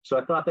 So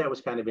I thought that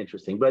was kind of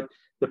interesting. But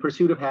The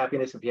Pursuit of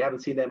Happiness, if you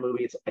haven't seen that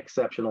movie, it's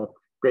exceptional,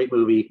 great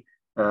movie.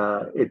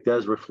 It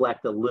does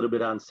reflect a little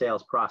bit on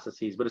sales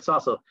processes, but it's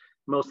also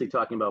mostly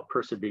talking about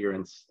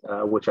perseverance,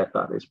 which I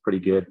thought is pretty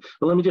good.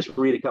 But let me just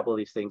read a couple of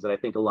these things that I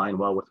think align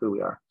well with who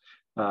we are.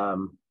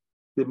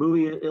 The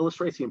movie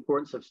illustrates the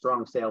importance of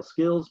strong sales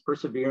skills,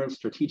 perseverance,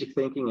 strategic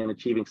thinking, and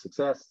achieving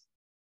success.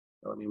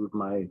 Let me move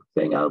my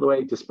thing out of the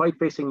way. Despite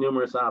facing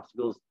numerous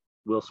obstacles,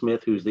 Will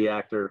Smith, who's the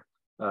actor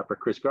for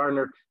Chris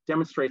Gardner,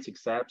 demonstrates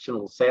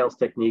exceptional sales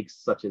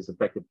techniques such as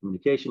effective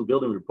communication,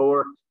 building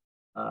rapport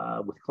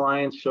with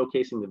clients,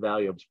 showcasing the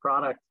value of his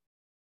product,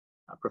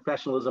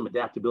 professionalism,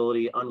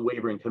 adaptability,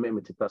 unwavering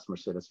commitment to customer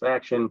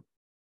satisfaction,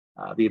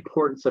 the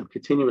importance of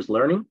continuous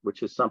learning,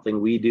 which is something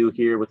we do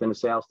here within the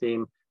sales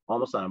team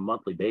almost on a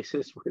monthly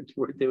basis.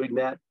 We're doing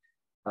that.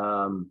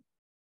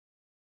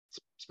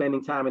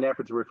 Spending time and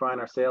effort to refine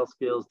our sales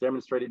skills,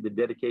 demonstrated the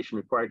dedication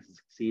required to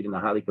succeed in a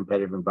highly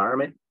competitive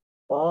environment,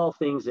 all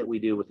things that we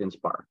do within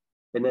Spark.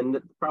 And then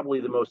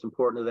probably the most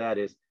important of that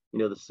is,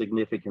 the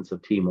significance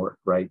of teamwork,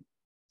 right?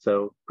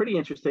 So pretty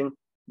interesting.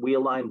 We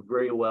aligned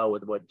very well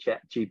with what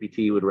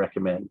ChatGPT would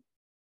recommend.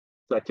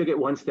 So I took it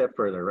one step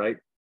further, right?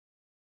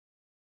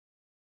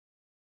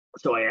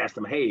 So I asked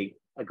them, hey,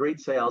 great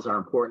sales are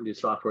important to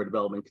software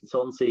development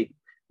consultancy.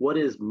 What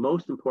is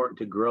most important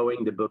to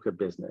growing the book of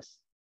business?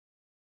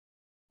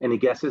 Any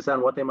guesses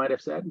on what they might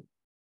have said?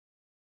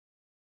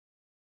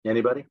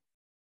 Anybody?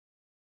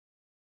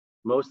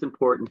 Most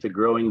important to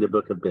growing the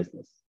book of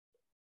business.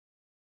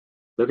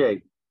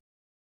 Okay,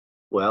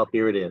 well,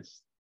 here it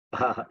is.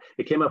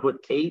 It came up with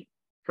 8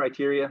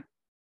 criteria.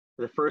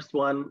 The first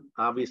one,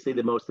 obviously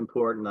the most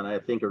important, and I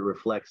think it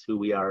reflects who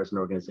we are as an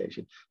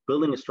organization.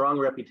 Building a strong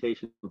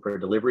reputation for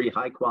delivery,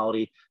 high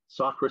quality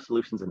software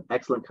solutions, and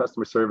excellent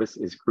customer service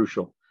is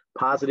crucial.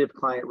 Positive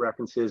client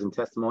references and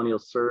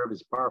testimonials serve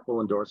as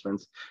powerful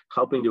endorsements,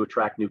 helping to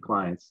attract new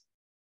clients,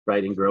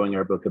 right, and growing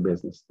our book of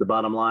business. The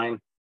bottom line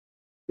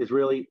is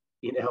really,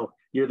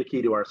 you're the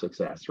key to our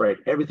success, right?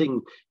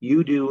 Everything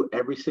you do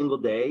every single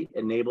day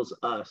enables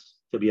us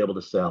to be able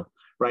to sell,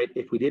 right?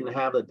 If we didn't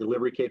have the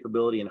delivery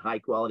capability and high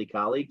quality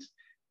colleagues,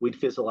 we'd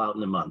fizzle out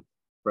in a month,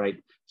 right?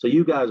 So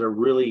you guys are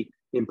really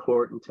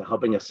important to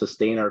helping us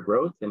sustain our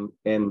growth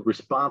and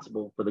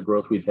responsible for the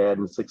growth we've had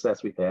and the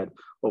success we've had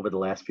over the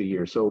last few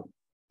years. So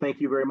thank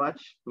you very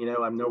much. I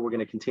know we're going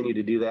to continue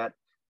to do that.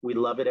 We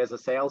love it as a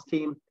sales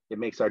team. It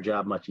makes our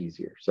job much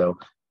easier. So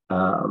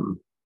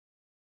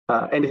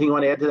anything you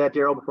want to add to that,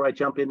 Daryl, before I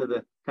jump into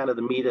the kind of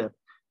the meat of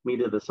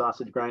the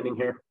sausage grinding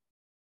here?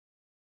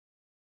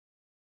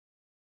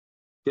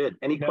 Good.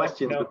 Any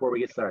questions before we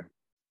get started?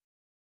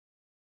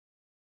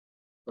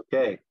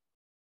 Okay.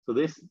 So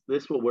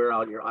this will wear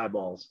out your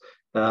eyeballs,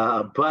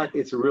 but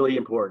it's really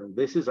important.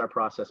 This is our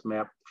process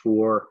map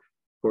for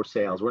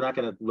sales. We're not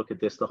going to look at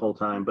this the whole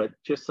time, but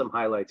just some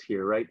highlights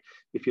here, right?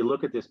 If you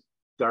look at this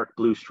dark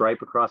blue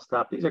stripe across the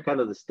top, these are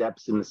kind of the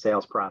steps in the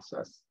sales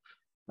process.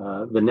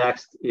 The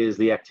next is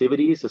the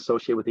activities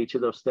associated with each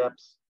of those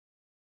steps,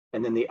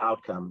 and then the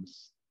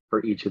outcomes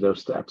for each of those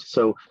steps.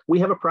 So we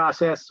have a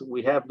process,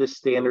 we have the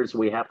standards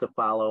we have to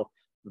follow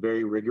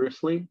very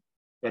rigorously,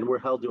 and we're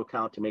held to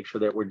account to make sure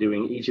that we're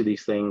doing each of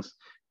these things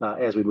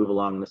as we move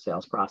along in the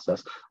sales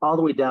process, all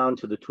the way down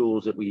to the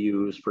tools that we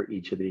use for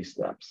each of these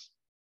steps.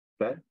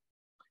 Okay.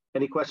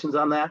 Any questions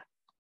on that?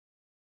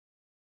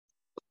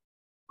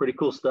 Pretty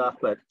cool stuff,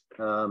 but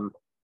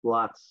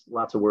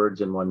lots of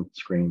words in one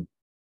screen.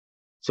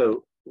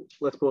 So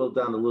let's boil it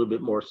down a little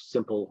bit more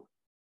simple.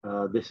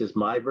 This is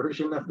my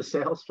version of the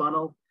sales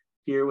funnel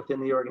here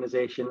within the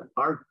organization.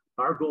 Our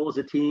our goal as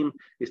a team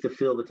is to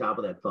fill the top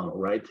of that funnel,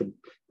 right? To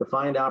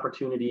find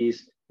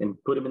opportunities and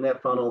put them in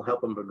that funnel,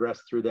 help them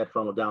progress through that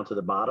funnel down to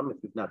the bottom. If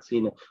you've not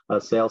seen a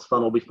sales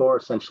funnel before,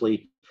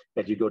 essentially,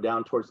 as you go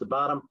down towards the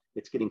bottom,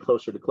 it's getting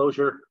closer to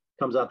closure,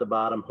 comes out the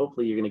bottom.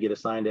 Hopefully, you're going to get a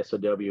signed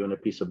SOW and a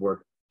piece of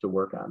work to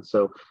work on.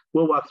 So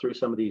we'll walk through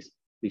some of these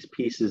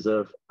pieces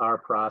of our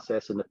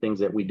process and the things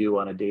that we do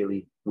on a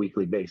daily,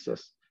 weekly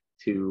basis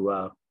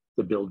to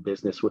build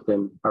business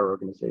within our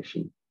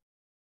organization.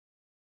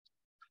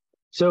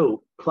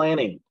 So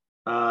planning,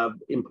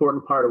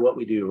 important part of what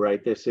we do,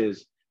 right? This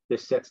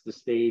sets the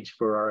stage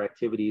for our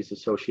activities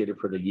associated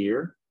for the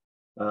year.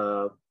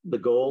 The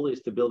goal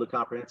is to build a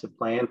comprehensive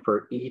plan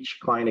for each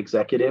client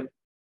executive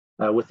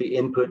with the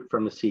input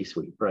from the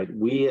C-suite, right?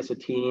 We as a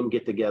team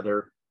get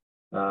together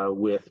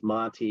with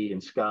Monty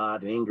and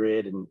Scott and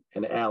Ingrid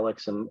and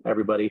Alex and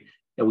everybody,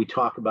 and we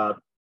talk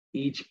about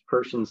each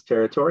person's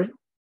territory,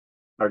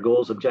 our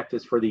goals,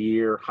 objectives for the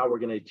year, how we're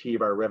going to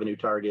achieve our revenue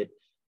target,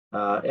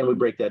 and we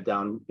break that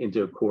down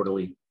into a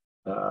quarterly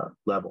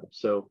level.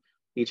 So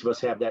each of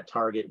us have that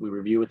target. We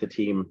review with the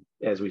team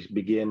as we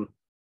begin.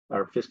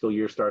 Our fiscal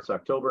year starts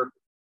October.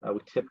 We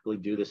typically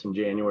do this in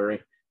January,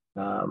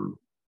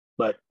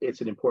 but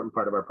it's an important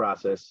part of our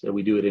process, and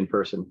we do it in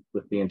person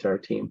with the entire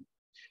team.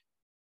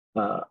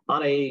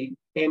 On an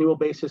annual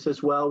basis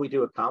as well, we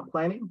do account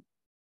planning.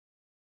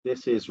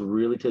 This is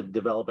really to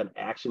develop an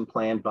action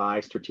plan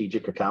by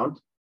strategic account.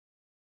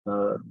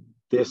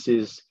 This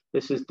is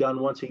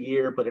done once a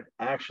year, but it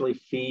actually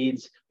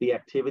feeds the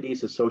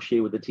activities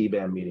associated with the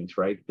T-band meetings,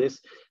 right?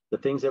 The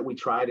things that we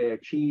try to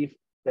achieve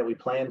that we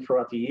plan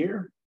throughout the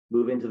year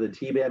move into the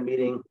T-band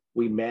meeting.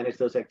 We manage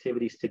those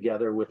activities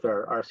together with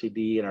our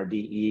RCD and our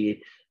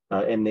DE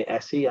and the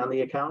SE on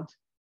the account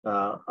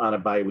on a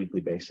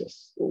bi-weekly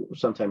basis.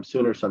 Sometimes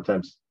sooner,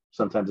 sometimes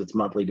it's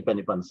monthly,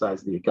 depending upon the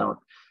size of the account,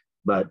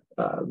 but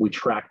we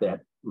track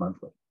that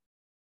monthly.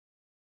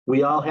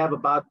 We all have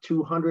about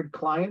 200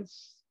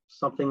 clients,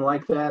 something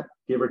like that,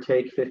 give or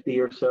take 50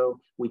 or so.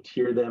 We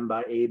tier them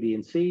by A, B,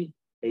 and C,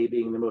 A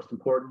being the most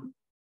important,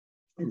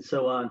 and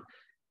so on.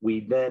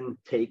 We then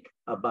take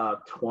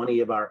about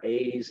 20 of our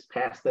A's,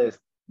 pass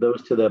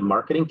those to the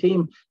marketing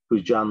team,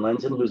 who's John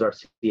Lenzen, who's our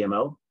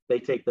CMO. They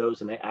take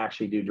those and they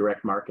actually do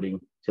direct marketing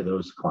to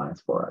those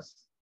clients for us.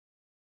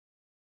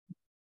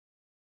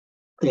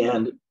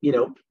 And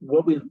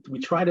what we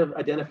try to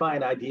identify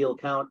an ideal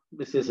account.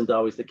 This isn't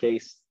always the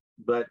case,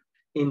 but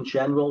in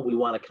general, we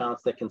want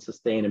accounts that can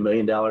sustain $1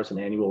 million in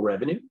annual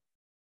revenue.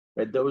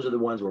 Right? Those are the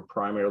ones we're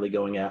primarily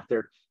going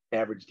after.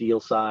 Average deal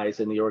size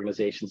in the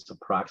organization is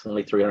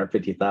approximately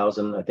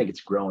 $350,000. I think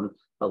it's grown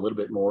a little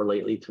bit more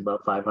lately to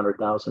about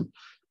 $500,000.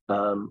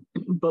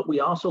 But we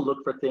also look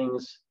for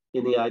things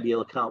in the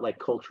ideal account like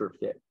culture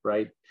fit,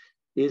 right?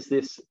 Is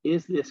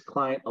this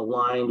client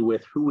aligned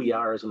with who we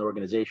are as an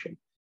organization?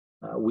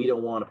 We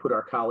don't want to put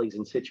our colleagues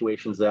in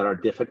situations that are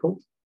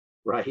difficult,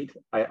 right?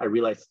 I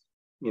realize,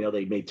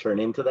 they may turn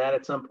into that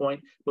at some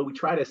point, but we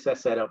try to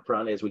assess that up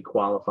front as we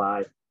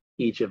qualify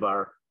each of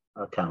our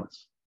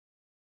accounts.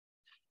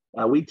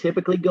 We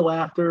typically go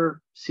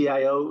after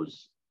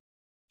CIOs,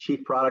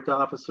 chief product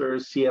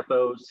officers,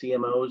 CFOs,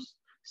 CMOs,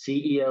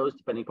 CEOs,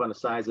 depending upon the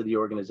size of the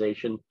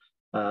organization.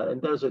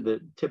 And those are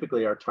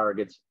typically our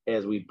targets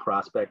as we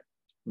prospect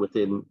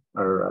within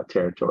our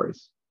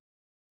territories.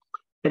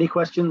 Any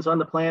questions on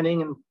the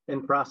planning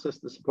and process,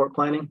 the support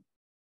planning?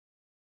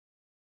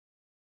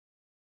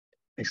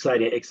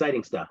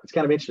 Exciting stuff. It's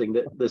kind of interesting.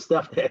 The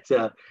stuff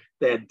that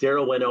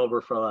Daryl went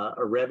over from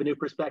a revenue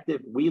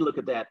perspective, we look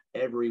at that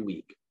every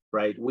week,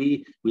 right?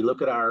 We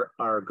look at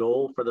our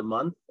goal for the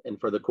month and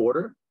for the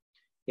quarter,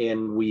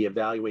 and we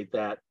evaluate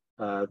that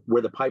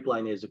where the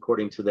pipeline is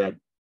according to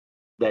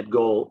that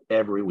goal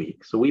every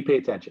week. So we pay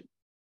attention.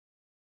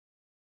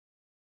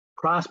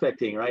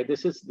 Prospecting, right?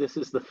 This is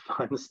the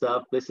fun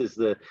stuff. This is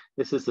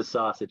the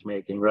sausage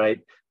making, right?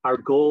 Our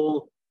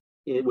goal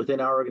within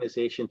our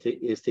organization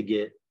is to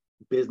get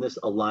business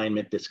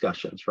alignment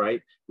discussions,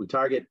 right? We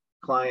target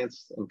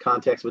clients and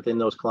contacts within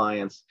those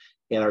clients,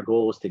 and our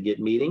goal is to get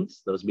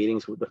meetings. Those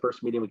meetings, the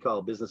first meeting we call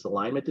a business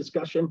alignment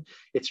discussion.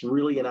 It's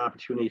really an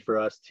opportunity for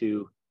us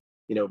to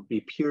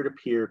be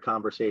peer-to-peer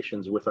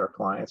conversations with our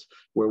clients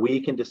where we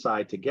can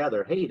decide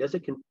together, hey, does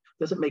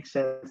it make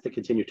sense to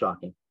continue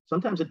talking?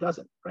 Sometimes it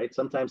doesn't, right?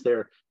 Sometimes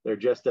they're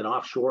just an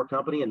offshore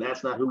company and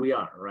that's not who we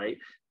are, right?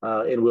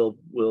 And we'll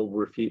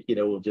refute,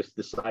 we'll just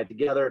decide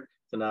together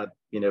to not,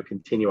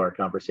 continue our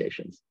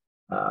conversations.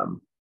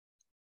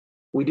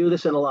 We do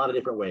this in a lot of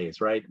different ways,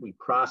 right? We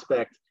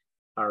prospect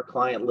our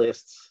client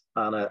lists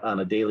on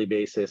a daily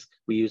basis.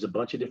 We use a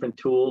bunch of different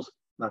tools,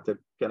 not to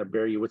kind of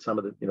bore you with some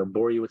of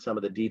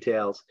the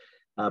details,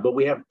 but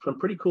we have some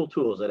pretty cool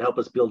tools that help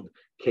us build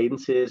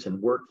cadences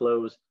and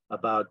workflows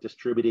about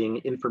distributing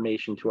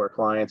information to our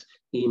clients,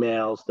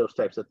 emails, those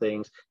types of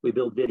things. We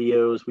build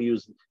videos. We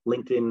use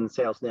LinkedIn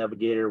Sales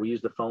Navigator. We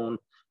use the phone,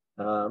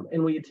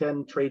 and we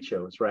attend trade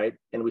shows, right?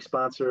 And we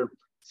sponsor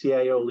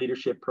CIO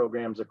leadership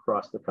programs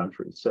across the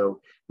country.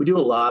 So we do a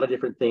lot of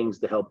different things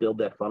to help build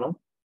that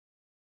funnel.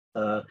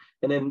 And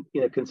then,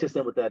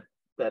 consistent with that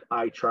that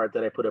eye chart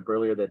that I put up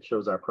earlier that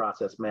shows our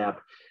process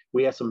map,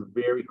 we have some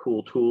very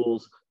cool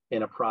tools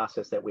and a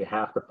process that we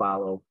have to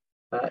follow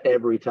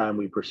every time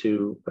we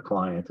pursue a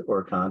client or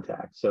a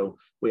contact. So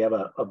we have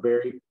a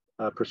very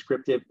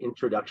prescriptive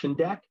introduction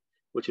deck,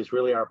 which is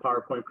really our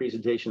PowerPoint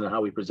presentation on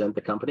how we present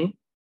the company.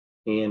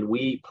 And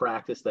we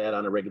practice that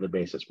on a regular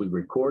basis. We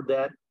record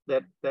that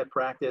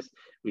practice,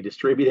 we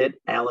distribute it.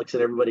 Alex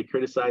and everybody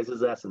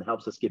criticizes us and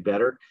helps us get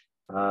better.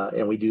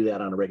 And we do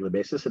that on a regular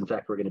basis. In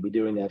fact, we're going to be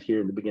doing that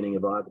here in the beginning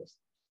of August.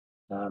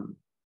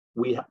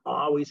 We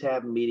always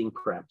have meeting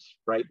preps,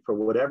 right? For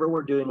whatever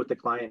we're doing with the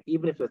client,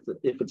 even if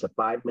it's a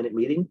 5-minute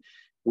meeting,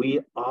 we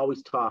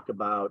always talk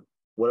about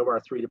what are our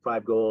 3 to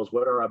 5 goals,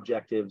 what are our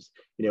objectives,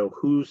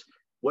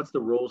 what's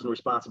the roles and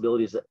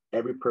responsibilities of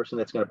every person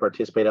that's going to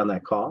participate on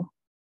that call.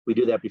 We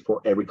do that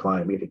before every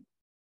client meeting.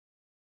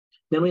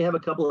 Then we have a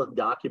couple of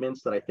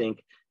documents that I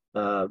think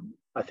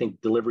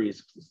delivery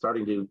is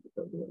starting to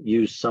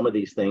use some of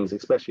these things,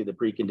 especially the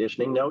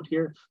preconditioning note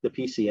here, the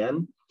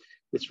PCN.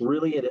 It's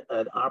really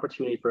an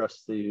opportunity for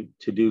us to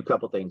do a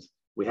couple things.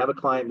 We have a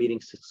client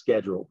meeting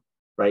scheduled,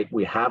 right?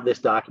 We have this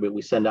document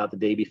we send out the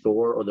day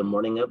before or the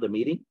morning of the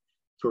meeting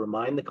to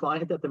remind the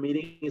client that the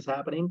meeting is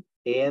happening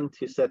and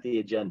to set the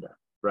agenda,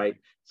 right?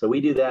 So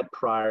we do that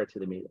prior to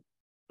the meeting.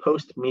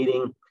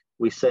 Post-meeting,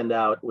 we send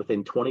out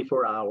within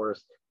 24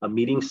 hours a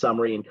meeting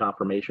summary and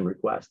confirmation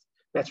request.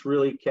 That's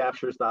really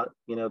captures that,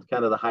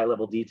 kind of the high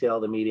level detail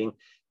of the meeting.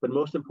 But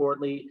most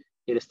importantly,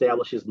 it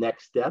establishes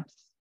next steps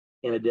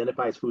and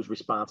identifies who's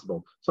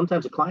responsible.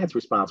 Sometimes the client's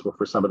responsible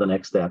for some of the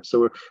next steps.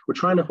 So we're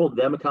trying to hold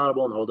them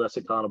accountable and hold us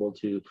accountable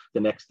to the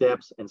next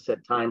steps and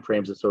set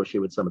timeframes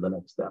associated with some of the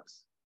next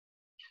steps.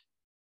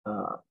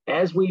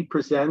 As we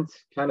present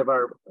kind of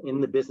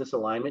in the business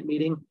alignment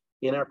meeting,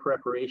 in our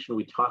preparation,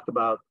 we talk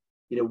about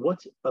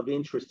what's of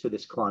interest to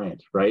this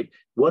client, right?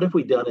 What have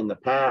we done in the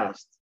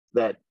past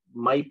that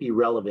might be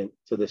relevant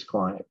to this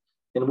client?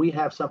 And we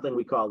have something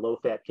we call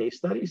low-fat case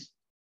studies.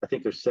 I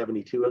think there's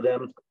 72 of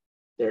them.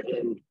 They're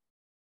in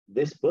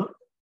this book,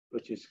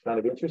 which is kind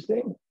of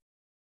interesting.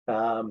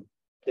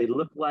 They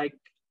look like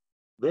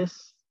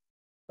this.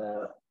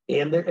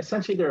 And they're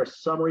a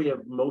summary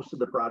of most of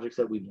the projects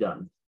that we've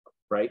done,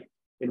 right?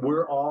 And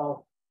we're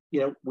all,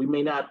 we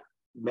may not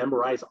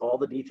memorize all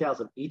the details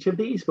of each of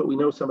these, but we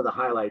know some of the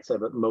highlights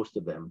of most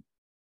of them.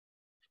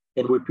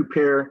 And we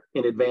prepare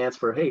in advance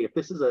for, hey, if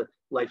this is a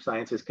life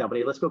sciences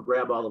company, let's go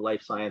grab all the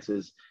life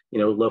sciences,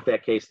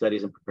 low-fat case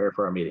studies and prepare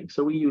for our meeting.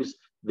 So we use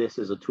this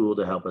as a tool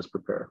to help us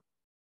prepare.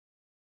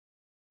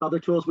 Other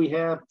tools we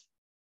have,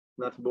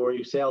 not to bore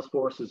you,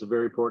 Salesforce is a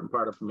very important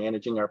part of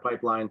managing our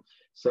pipeline.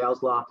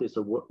 SalesLoft is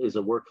a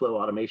workflow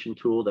automation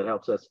tool that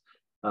helps us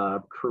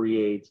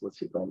create, let's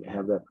see if I can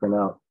have that print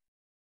out,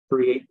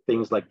 create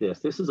things like this.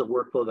 This is a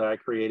workflow that I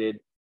created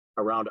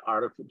around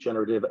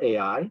generative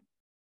AI.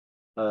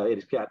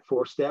 It's got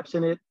 4 steps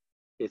in it.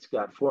 It's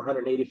got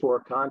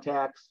 484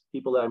 contacts,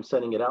 people that I'm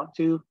sending it out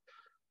to.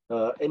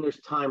 And there's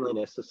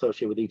timeliness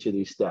associated with each of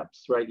these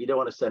steps, right? You don't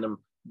want to send them,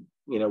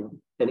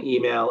 an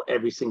email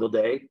every single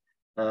day.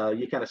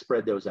 You kind of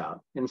spread those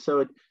out. And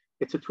so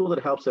it's a tool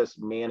that helps us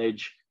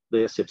manage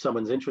this. If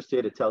someone's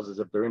interested, it tells us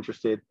if they're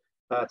interested.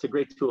 It's a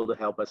great tool to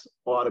help us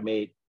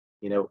automate,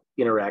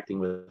 interacting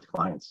with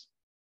clients.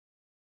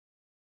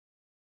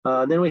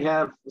 Then we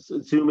have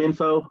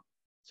ZoomInfo.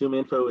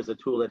 ZoomInfo is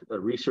a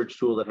research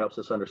tool that helps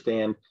us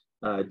understand,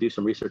 do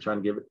some research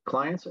on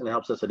clients, and it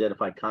helps us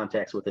identify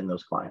contacts within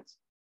those clients.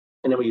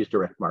 And then we use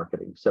direct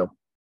marketing. So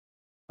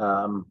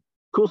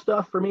cool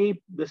stuff for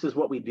me. This is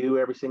what we do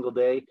every single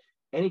day.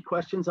 Any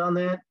questions on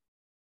that?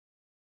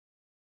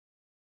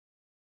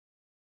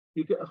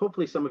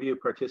 Hopefully some of you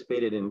have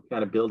participated in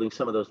kind of building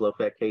some of those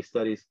low-fat case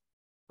studies.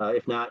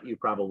 If not, you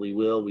probably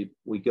will.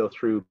 We go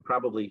through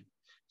probably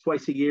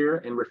twice a year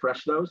and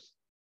refresh those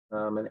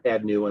and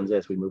add new ones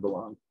as we move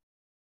along.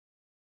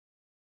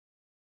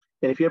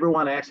 And if you ever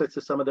want access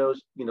to some of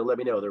those, let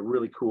me know. They're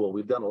really cool.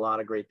 We've done a lot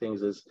of great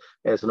things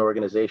as an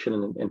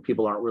organization, and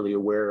people aren't really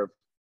aware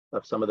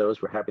of some of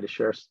those. We're happy to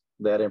share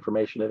that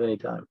information at any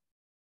time.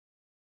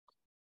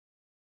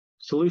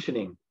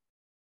 Solutioning.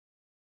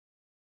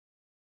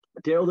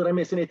 Daryl, did I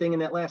miss anything in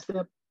that last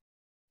step?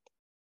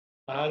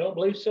 I don't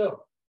believe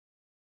so.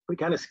 We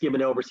kind of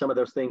skimming over some of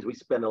those things. We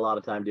spend a lot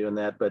of time doing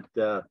that, but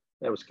that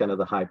was kind of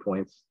the high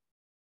points.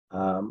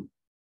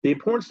 The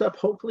important stuff,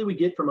 hopefully we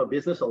get from a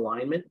business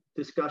alignment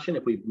discussion.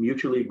 If we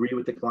mutually agree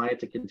with the client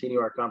to continue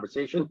our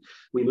conversation,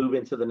 we move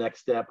into the next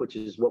step, which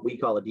is what we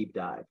call a deep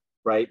dive,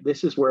 right?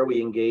 This is where we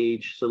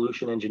engage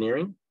solution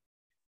engineering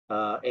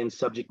and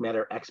subject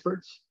matter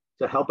experts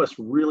to help us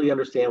really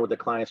understand what the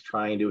client's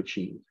trying to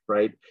achieve,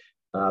 right?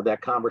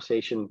 That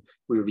conversation,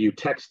 we review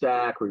tech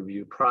stack, we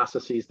review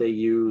processes they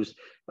use,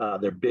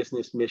 their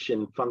business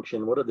mission,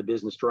 function, what are the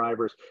business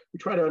drivers? We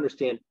try to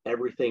understand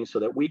everything so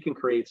that we can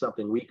create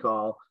something we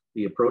call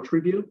the approach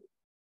review,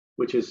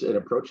 which is an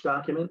approach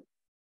document.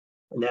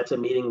 And that's a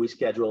meeting we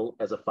schedule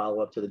as a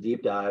follow-up to the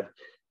deep dive,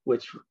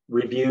 which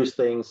reviews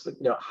things,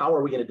 how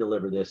are we going to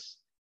deliver this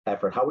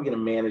effort? How are we going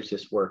to manage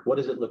this work? What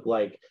does it look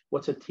like?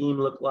 What's a team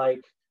look like?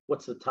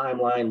 what's the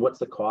timeline, what's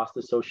the cost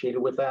associated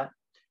with that.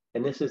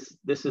 And this is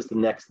the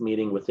next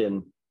meeting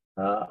within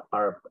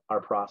our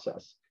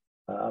process.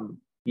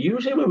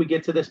 Usually when we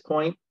get to this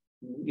point,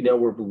 you know,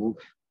 we're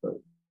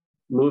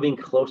moving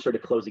closer to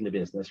closing the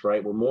business,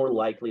 right? We're more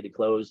likely to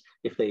close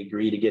if they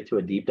agree to get to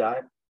a deep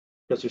dive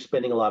because they're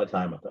spending a lot of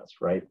time with us,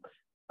 right?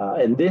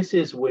 And this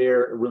is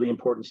where a really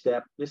important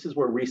step, this is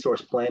where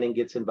resource planning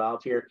gets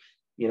involved here,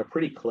 you know,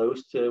 pretty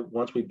close to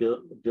once we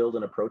build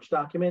an approach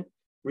document,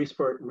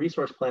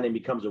 resource planning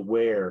becomes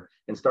aware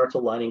and starts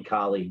aligning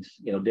colleagues.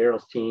 You know,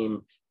 Daryl's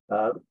team,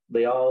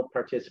 they all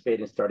participate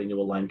in starting to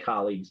align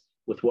colleagues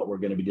with what we're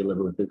going to be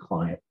delivering with the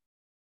client.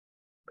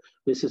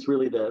 This is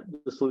really the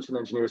solution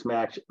engineers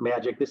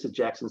magic. This is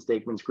Jackson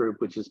Stakeman's group,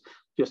 which is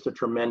just a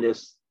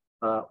tremendous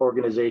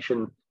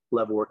organization.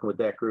 Love working with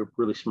that group,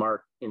 really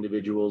smart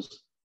individuals,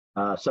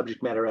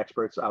 subject matter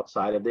experts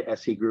outside of the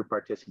SE group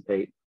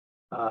participate.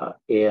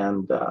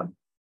 And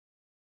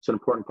it's an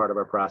important part of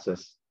our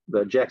process.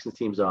 The Jackson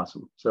team's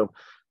awesome. So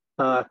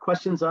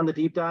questions on the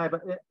deep dive?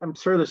 I'm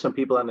sure there's some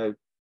people on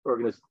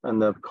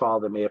the call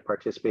that may have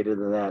participated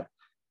in that.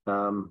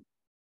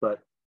 But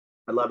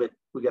I love it.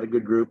 We got a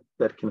good group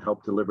that can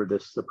help deliver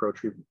this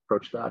approach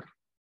doc.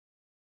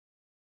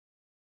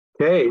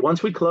 Okay,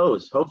 once we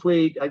close,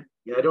 hopefully, I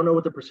don't know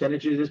what the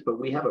percentage is, but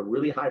we have a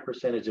really high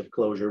percentage of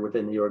closure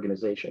within the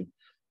organization.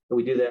 And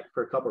we do that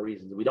for a couple of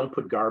reasons. We don't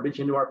put garbage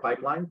into our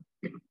pipeline.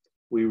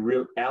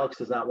 Alex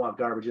does not want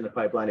garbage in the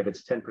pipeline if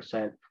it's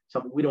 10%.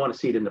 We don't want to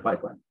see it in the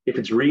pipeline. If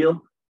it's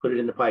real, put it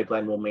in the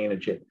pipeline, we'll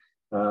manage it.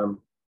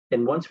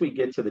 And once we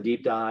get to the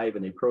deep dive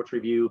and the approach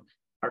review,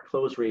 our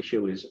close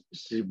ratio is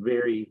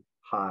very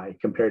high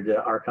compared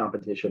to our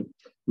competition,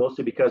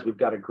 mostly because we've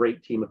got a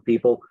great team of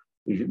people.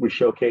 We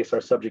showcase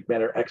our subject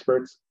matter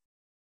experts.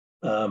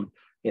 And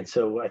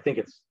so I think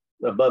it's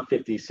above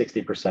 50,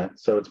 60%.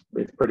 So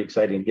it's pretty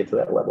exciting to get to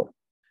that level.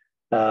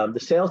 The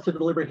sales to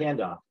delivery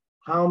handoff.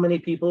 How many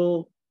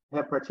people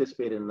have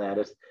participated in that?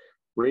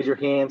 Raise your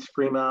hand,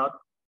 scream out.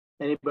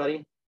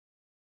 Anybody?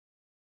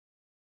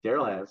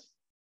 Daryl has.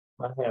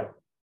 I have.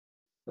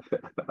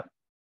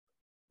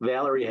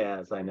 Valerie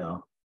has, I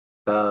know.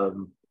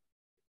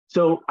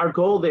 So our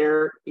goal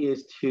there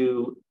is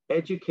to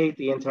educate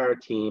the entire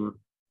team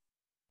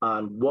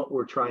on what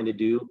we're trying to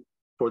do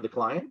for the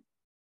client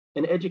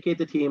and educate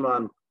the team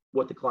on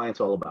what the client's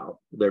all about,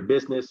 their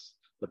business,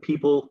 the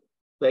people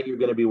that you're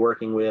going to be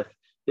working with.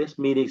 This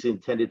meeting is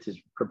intended to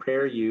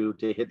prepare you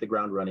to hit the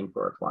ground running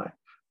for our client.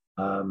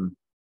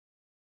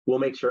 We'll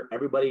make sure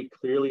everybody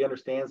clearly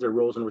understands their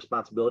roles and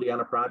responsibility on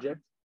a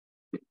project,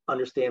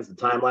 understands the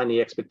timeline, the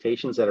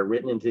expectations that are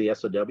written into the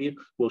SOW.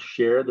 We'll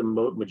share the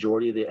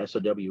majority of the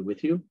SOW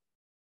with you.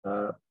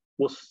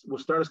 We'll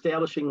start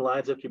establishing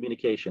lines of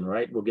communication,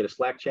 right? We'll get a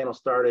Slack channel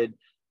started.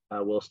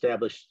 We'll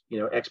establish,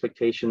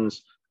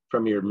 expectations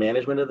from your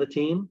management of the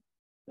team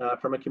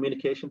from a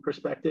communication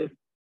perspective.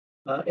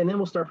 And then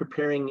we'll start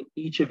preparing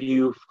each of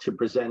you to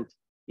present,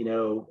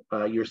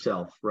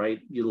 yourself, right?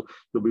 You'll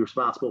be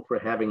responsible for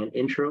having an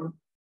intro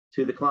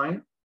to the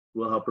client.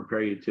 We'll help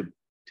prepare you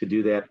to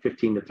do that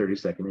 15 to 30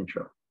 second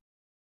intro.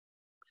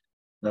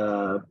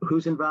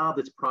 Who's involved?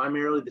 It's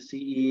primarily the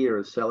CE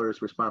or the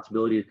seller's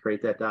responsibility to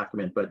create that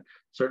document, but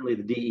certainly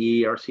the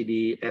DE,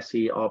 RCD,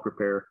 SE all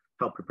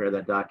help prepare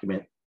that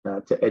document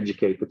to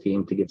educate the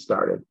team to get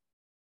started.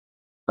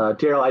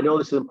 Daryl, I know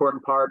this is an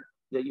important part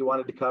that you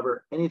wanted to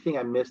cover. Anything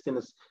I missed in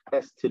this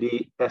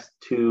S2D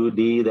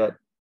that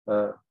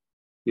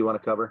you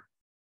want to cover?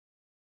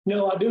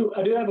 No, I do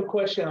have a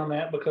question on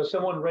that because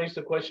someone raised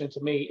the question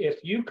to me. If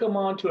you come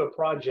on to a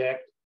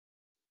project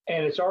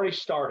and it's already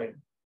started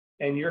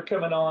and you're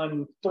coming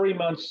on 3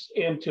 months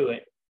into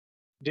it,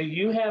 do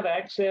you have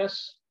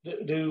access?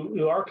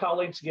 Do our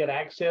colleagues get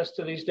access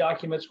to these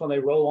documents when they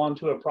roll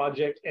onto a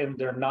project and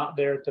they're not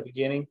there at the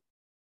beginning?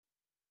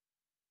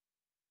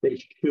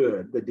 They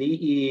should. The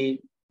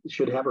DE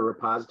should have a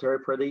repository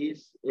for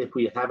these. If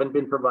we haven't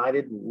been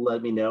provided,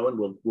 let me know and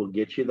we'll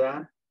get you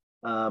that.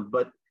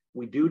 But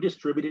we do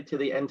distribute it to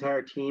the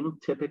entire team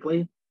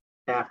typically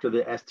after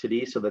the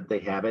S2D so that they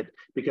have it,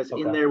 because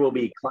in there will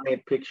be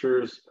client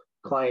pictures,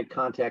 client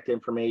contact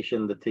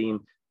information, the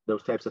team,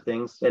 those types of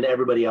things, and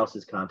everybody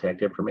else's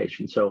contact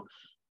information. So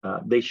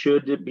they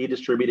should be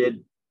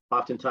distributed.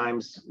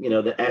 Oftentimes,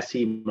 the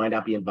SE might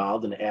not be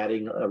involved in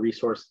adding a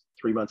resource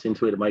 3 months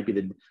into it. It might be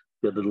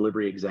the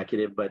delivery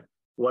executive, but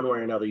one way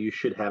or another, you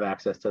should have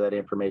access to that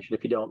information.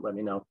 If you don't, let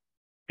me know.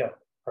 Yeah,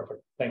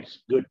 perfect. Thanks.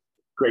 Good.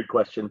 Great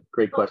question.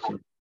 Great question.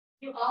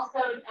 You also,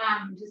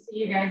 just so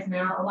you guys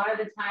know, a lot of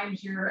the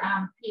times your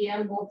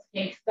PM will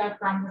take stuff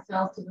from the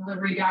sales to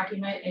delivery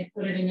document and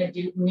put it in a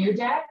new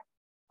deck,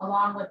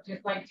 along with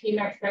just like team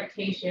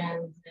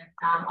expectations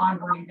and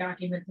onboarding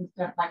documents and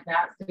stuff like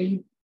that. So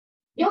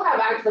you'll have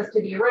access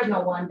to the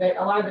original one, but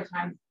a lot of the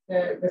times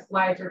the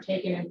slides are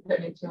taken and put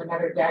into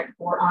another deck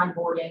for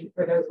onboarding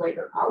for those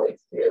later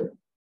colleagues too.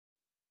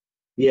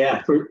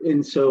 Yeah,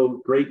 and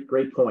so great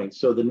point.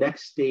 So the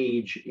next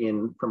stage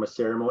from a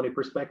ceremony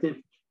perspective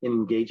in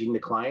engaging the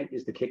client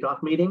is the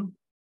kickoff meeting.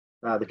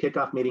 The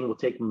kickoff meeting will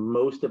take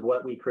most of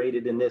what we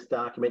created in this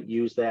document,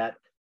 use that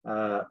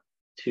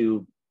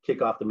to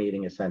kick off the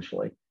meeting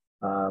essentially.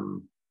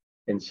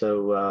 And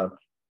so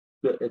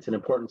it's an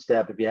important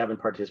step. If you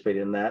haven't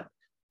participated in that,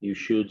 you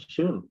should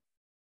soon.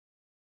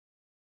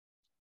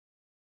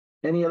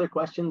 Any other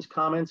questions,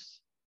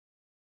 comments?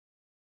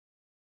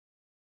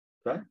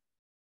 Okay.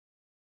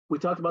 We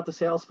talked about the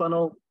sales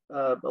funnel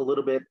a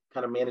little bit,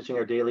 kind of managing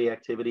our daily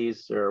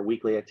activities or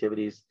weekly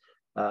activities.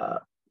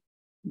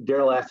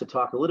 Daryl asked to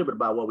talk a little bit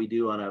about what we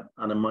do on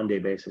a Monday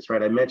basis,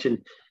 right? I mentioned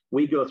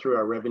we go through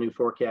our revenue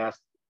forecast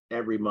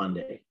every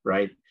Monday,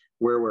 right?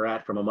 Where we're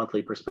at from a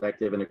monthly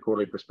perspective and a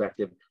quarterly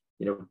perspective.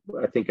 You know,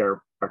 I think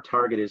our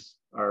target is,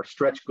 our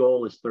stretch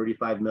goal is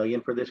 35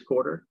 million for this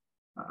quarter.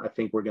 I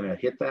think we're going to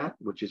hit that,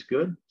 which is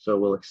good. So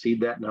we'll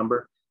exceed that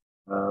number.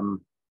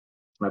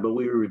 But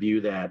we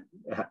review that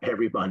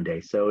every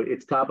Monday. So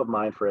it's top of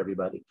mind for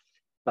everybody.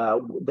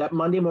 That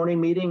Monday morning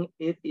meeting,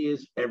 it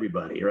is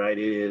everybody, right?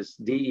 It is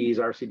DEs,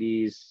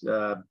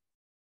 RCDs,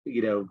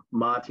 you know,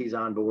 Monty's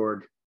on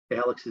board,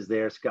 Alex is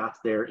there, Scott's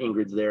there,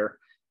 Ingrid's there,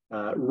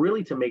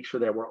 really to make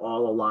sure that we're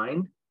all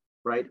aligned,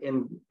 right?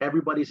 And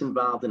everybody's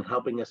involved in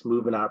helping us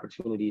move an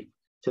opportunity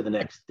to the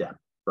next step,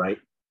 right?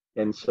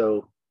 And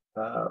so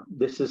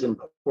this is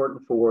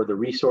important for the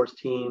resource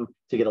team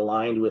to get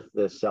aligned with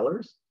the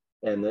sellers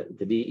and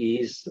the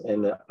DEs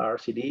and the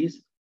RCDs,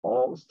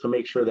 all to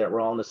make sure that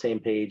we're all on the same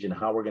page and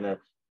how we're going to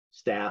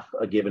staff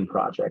a given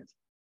project.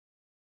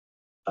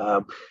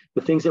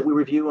 The things that we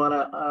review on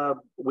a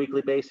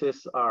weekly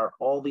basis are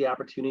all the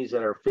opportunities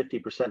that are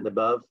 50% and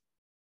above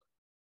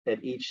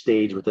at each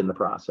stage within the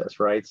process,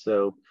 right?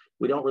 So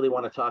we don't really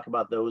want to talk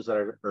about those that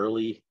are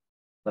early,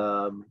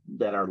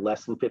 that are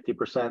less than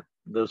 50%.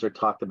 Those are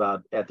talked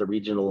about at the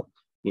regional,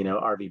 you know,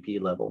 RVP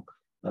level.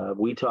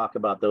 We talk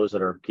about those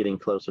that are getting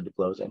closer to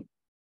closing.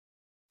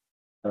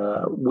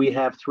 We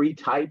have 3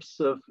 types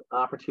of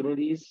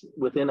opportunities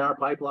within our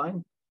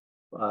pipeline.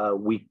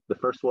 The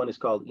first one is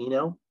called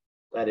ENO.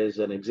 That is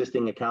an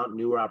existing account,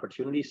 newer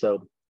opportunity.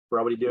 So we're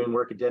already doing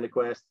work at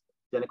DentaQuest.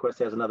 DentaQuest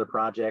has another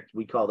project.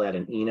 We call that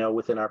an ENO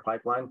within our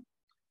pipeline.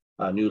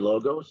 New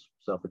logos,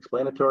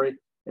 self-explanatory.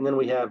 And then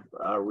we have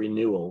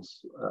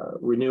renewals.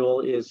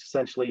 Renewal is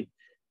essentially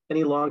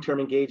any long-term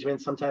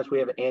engagement. Sometimes we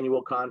have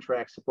annual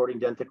contracts supporting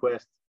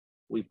DentaQuest.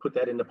 We put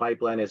that in the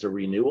pipeline as a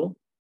renewal,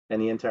 and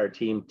the entire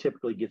team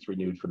typically gets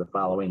renewed for the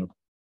following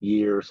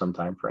year or some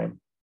time frame.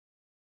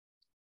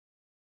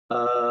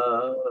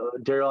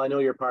 Daryl, I know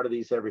you're part of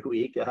these every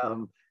week.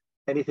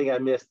 Anything I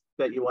missed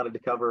that you wanted to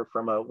cover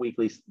from a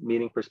weekly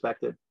meeting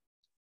perspective?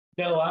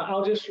 No,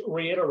 I'll just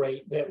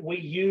reiterate that we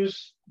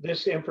use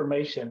this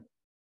information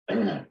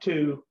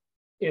to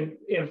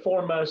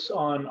inform us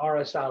on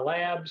RSI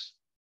Labs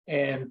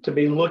and to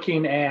be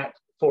looking at,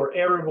 for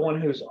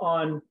everyone who's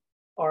on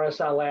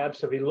RSI Labs,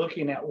 to be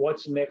looking at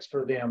what's next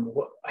for them.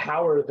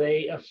 How are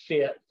they a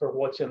fit for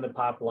what's in the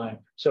pipeline?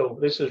 So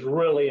this is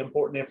really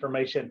important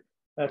information.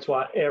 That's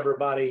why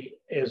everybody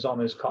is on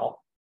this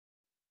call.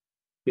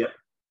 Yeah,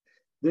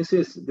 this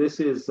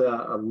is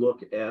a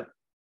look at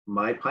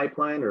my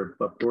pipeline, or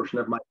a portion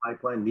of my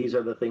pipeline. These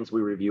are the things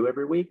we review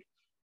every week,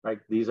 right?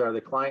 These are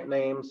the client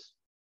names.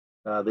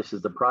 This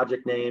is the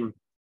project name.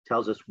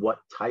 Tells us what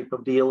type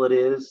of deal it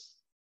is,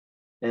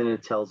 and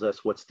it tells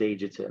us what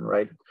stage it's in,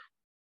 right?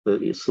 The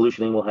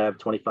solutioning will have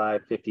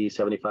 25, 50,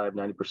 75,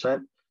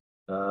 90%.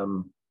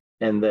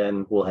 And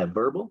then we'll have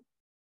verbal.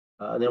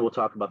 And then we'll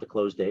talk about the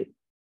close date.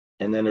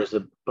 And then there's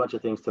a bunch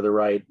of things to the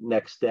right,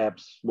 next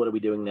steps, what are we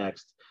doing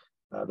next?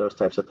 Those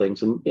types of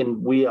things.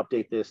 And we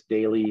update this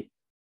daily,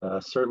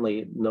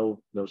 certainly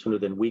no sooner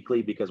than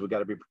weekly, because we got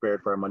to be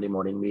prepared for our Monday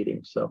morning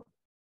meeting. So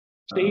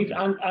Steve,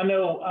 I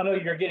know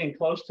you're getting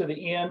close to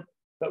the end,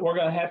 but we're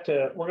gonna have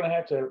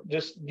to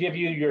just give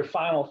you your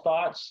final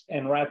thoughts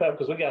and wrap up,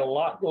 because we got a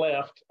lot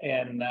left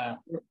and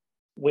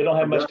we don't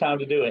have much time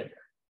to do it.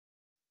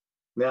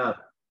 Yeah.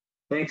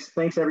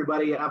 Thanks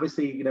everybody.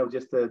 Obviously, you know,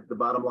 just the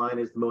bottom line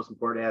is the most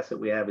important asset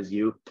we have is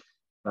you.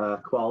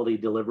 Quality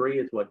delivery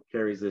is what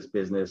carries this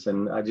business.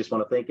 And I just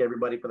want to thank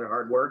everybody for their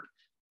hard work.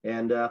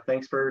 And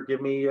thanks for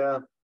giving me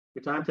your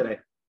time today.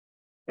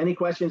 Any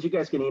questions, you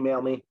guys can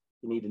email me if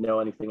you need to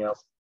know anything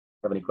else.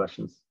 Have any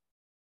questions?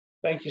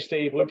 Thank you,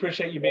 Steve. We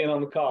appreciate you being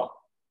on the call.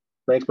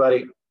 Thanks,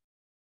 buddy.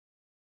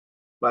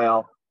 Bye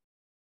all.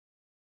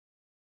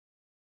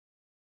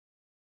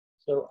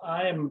 So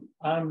I'm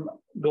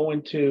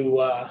going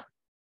to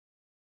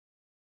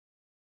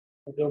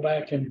go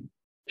back and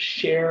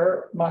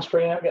share my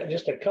screen. I've got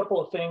just a couple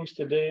of things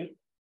to do,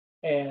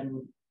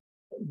 and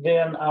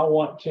then I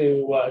want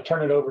to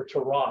turn it over to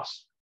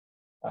Ross.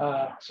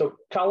 So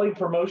colleague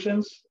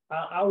promotions,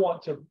 I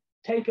want to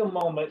take a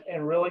moment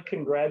and really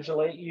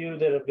congratulate you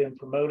that have been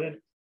promoted.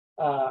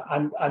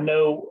 I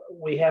know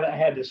we haven't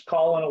had this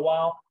call in a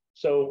while,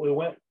 so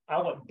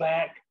I went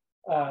back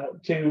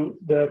to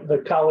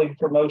the colleague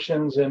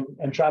promotions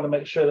and try to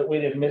make sure that we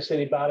didn't miss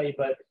anybody,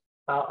 but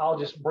I'll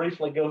just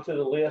briefly go through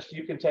the list.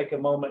 You can take a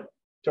moment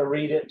to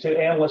read it. To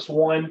Analyst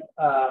 1,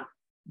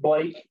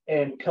 Blake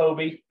and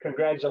Kobe,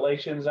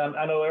 congratulations.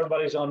 I know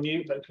everybody's on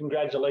mute, but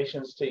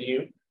congratulations to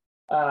you.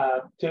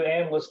 To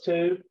Analyst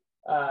 2,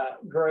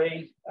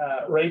 Gray,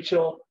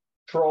 Rachel,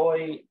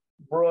 Troy,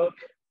 Brooke,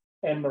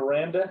 and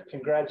Miranda,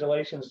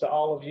 congratulations to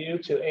all of you.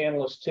 To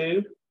Analyst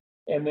 2.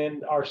 And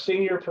then our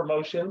senior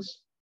promotions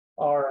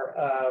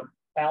are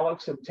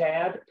Alex and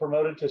Tad,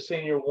 promoted to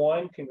Senior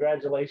 1.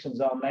 Congratulations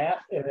on that.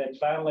 And then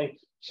finally,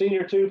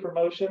 Senior 2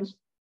 promotions,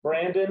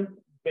 Brandon,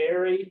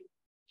 Barry,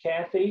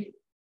 Kathy,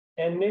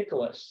 and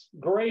Nicholas.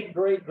 Great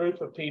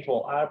group of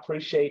people. I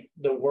appreciate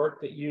the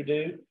work that you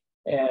do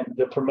and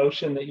the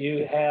promotion that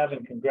you have,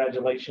 and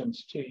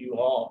congratulations to you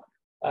all.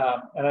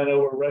 And I know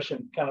we're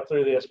rushing kind of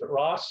through this, but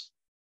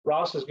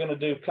Ross is going to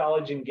do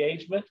college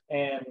engagement,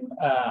 and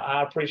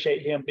I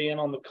appreciate him being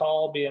on the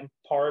call, being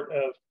part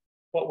of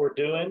what we're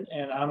doing,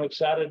 and I'm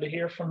excited to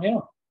hear from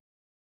him.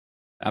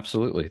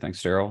 Absolutely.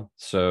 Thanks, Daryl.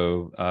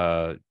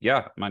 So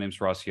yeah, my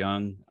name's Ross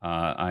Young.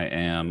 I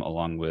am,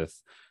 along with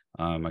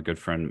my good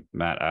friend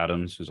Matt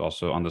Adams, who's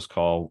also on this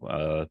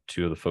call,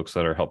 two of the folks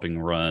that are helping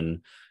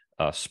run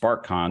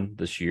SparkCon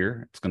this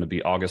year. It's going to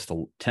be August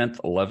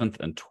 10th, 11th,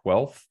 and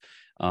 12th.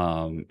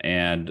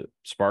 And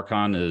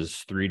SparkCon is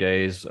 3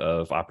 days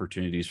of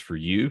opportunities for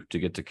you to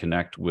get to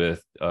connect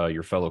with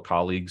your fellow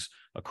colleagues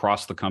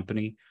across the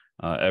company.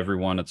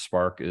 Everyone at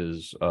Spark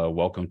is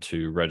welcome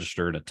to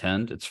register and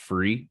attend. It's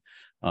free.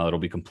 It'll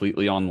be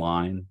completely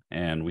online,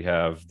 and we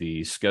have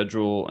the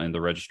schedule and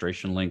the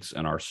registration links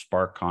in our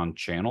SparkCon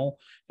channel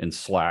in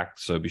Slack.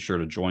 So be sure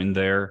to join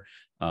there.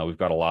 We've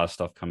got a lot of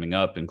stuff coming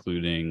up,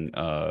 including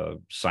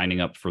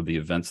signing up for the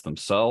events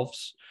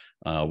themselves.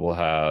 We'll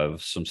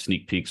have some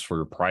sneak peeks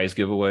for prize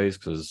giveaways,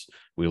 because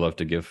we love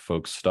to give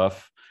folks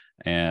stuff.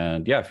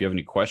 And yeah, if you have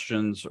any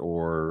questions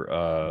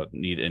or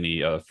need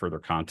any further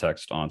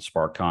context on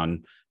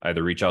SparkCon,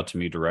 either reach out to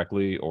me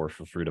directly or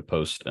feel free to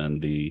post in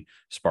the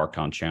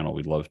SparkCon channel.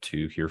 We'd love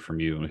to hear from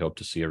you, and we hope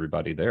to see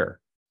everybody there.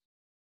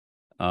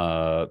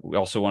 We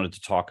also wanted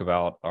to talk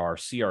about our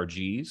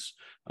CRGs.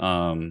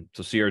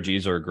 So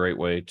CRGs are a great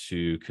way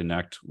to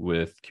connect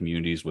with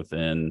communities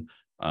within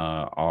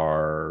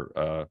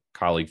our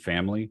colleague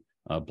family.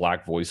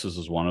 Black Voices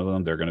is one of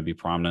them. They're going to be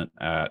prominent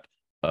at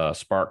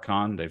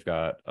SparkCon. They've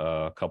got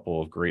a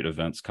couple of great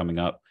events coming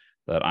up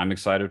that I'm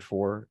excited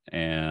for,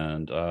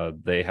 and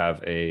they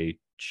have a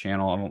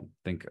channel. I don't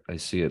think I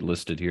see it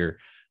listed here,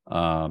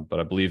 but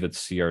I believe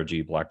it's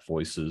CRG Black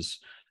Voices.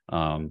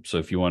 So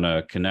if you want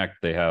to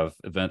connect, they have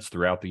events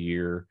throughout the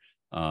year,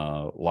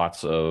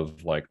 lots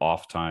of like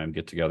off time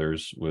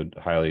get-togethers. Would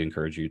highly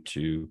encourage you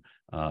to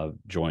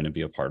join and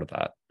be a part of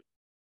that.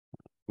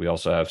 We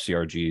also have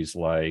CRGs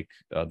like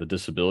the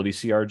Disability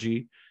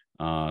CRG,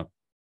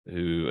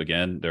 who,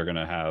 again, they're going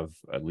to have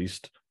at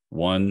least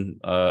one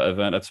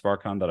event at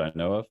SparkCon that I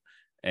know of.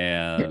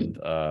 And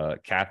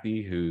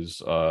Kathy,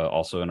 who's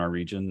also in our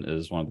region,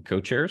 is one of the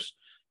co-chairs.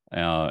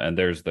 And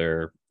there's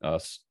their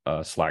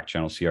Slack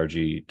channel,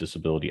 CRG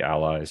Disability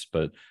Allies.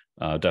 But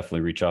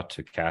definitely reach out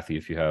to Kathy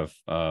if you have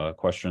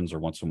questions or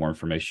want some more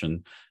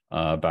information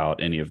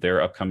about any of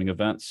their upcoming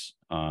events.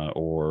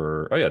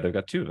 Oh yeah, they've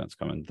got 2 events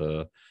coming,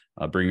 the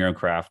Bring Your Own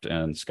Craft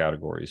and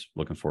Categories.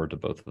 Looking forward to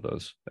both of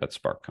those at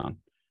SparkCon.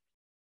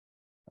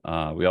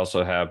 We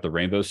also have the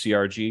Rainbow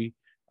CRG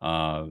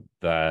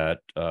that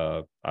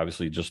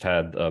obviously just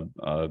had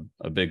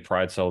a big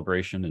Pride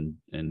celebration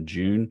in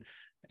June,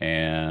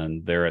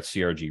 and they're at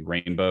CRG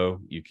Rainbow.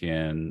 You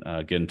can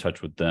get in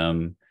touch with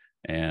them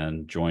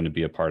and join to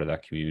be a part of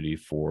that community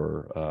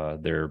for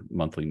their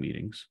monthly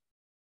meetings.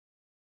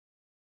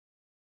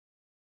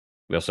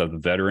 We also have the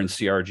Veteran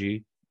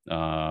CRG.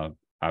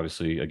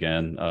 Obviously,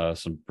 again,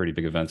 some pretty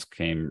big events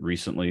came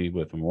recently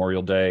with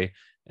Memorial Day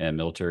and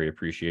Military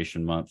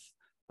Appreciation Month.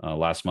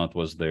 Last month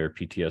was their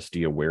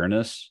PTSD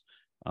awareness,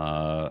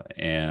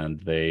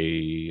 and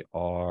they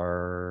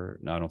are,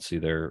 now I don't see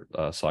their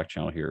Slack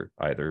channel here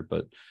either,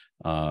 but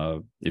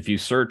if you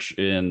search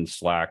in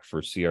Slack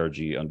for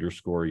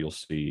CRG_, you'll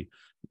see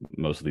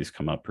most of these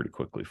come up pretty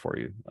quickly for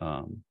you.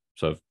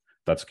 So if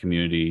that's a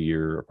community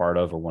you're a part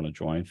of or want to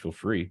join, feel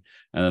free.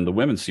 And then the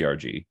Women's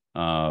CRG,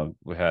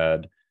 we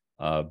had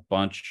a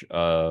bunch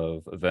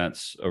of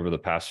events over the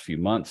past few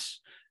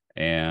months,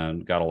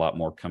 and got a lot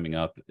more coming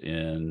up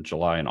in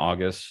July and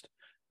August.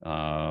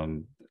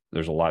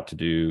 There's a lot to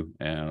do,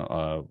 and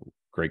a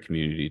great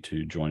community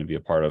to join and be a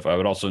part of. I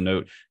would also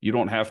note, you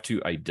don't have to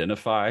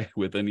identify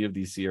with any of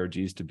these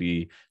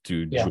CRGs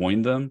to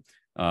join them.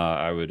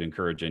 I would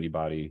encourage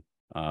anybody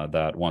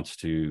that wants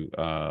to,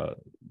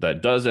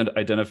 that does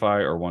identify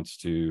or wants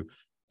to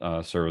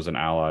serve as an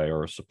ally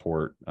or a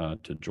support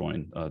to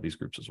join these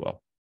groups as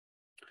well.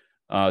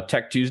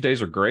 Tech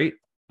Tuesdays are great.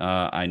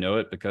 I know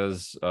it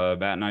because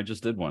Matt and I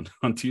just did one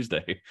on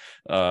Tuesday.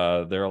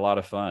 They're a lot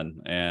of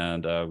fun,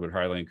 and would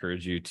highly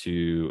encourage you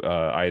to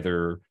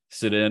either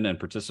sit in and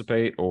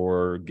participate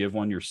or give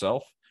one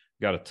yourself.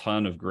 Got a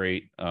ton of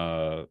great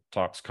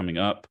talks coming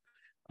up.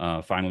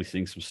 Finally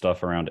seeing some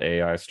stuff around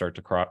AI start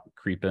to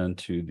creep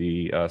into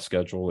the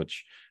schedule,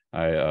 which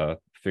I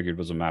figured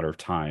was a matter of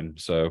time.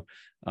 So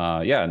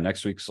yeah,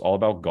 next week's all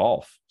about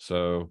golf.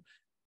 So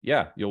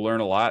yeah, you'll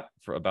learn a lot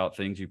about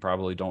things you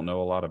probably don't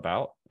know a lot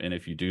about. And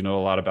if you do know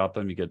a lot about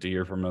them, you get to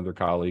hear from another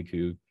colleague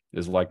who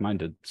is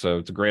like-minded. So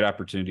it's a great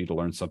opportunity to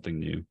learn something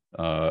new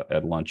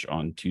at lunch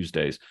on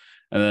Tuesdays.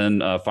 And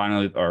then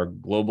finally, our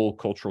global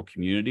cultural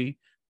community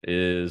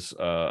is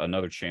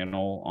another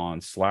channel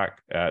on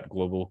Slack at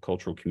Global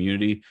Cultural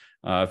Community.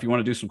 If you want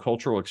to do some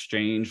cultural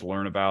exchange,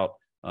 learn about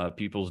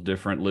people's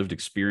different lived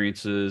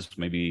experiences,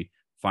 maybe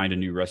find a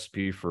new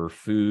recipe for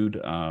food,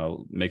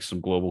 make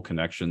some global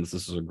connections.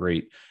 This is a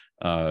great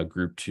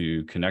group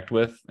to connect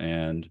with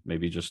and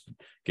maybe just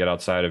get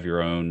outside of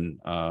your own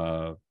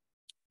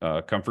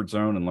comfort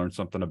zone and learn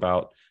something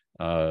about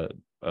a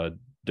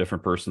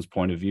different person's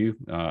point of view.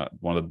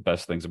 One of the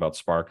best things about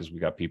Spark is we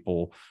got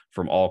people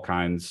from all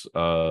kinds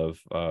of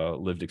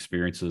lived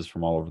experiences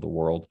from all over the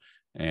world.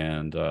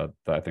 And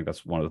I think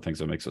that's one of the things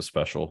that makes us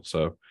special.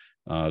 So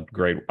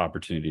great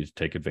opportunity to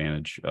take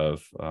advantage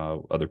of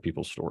other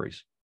people's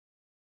stories.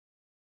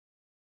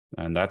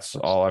 And that's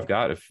all I've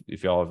got.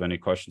 If y'all have any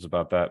questions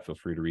about that, feel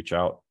free to reach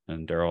out.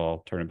 And Daryl,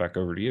 I'll turn it back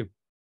over to you.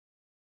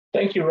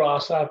 Thank you,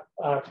 Ross. I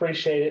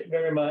appreciate it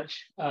very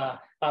much. I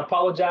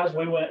apologize.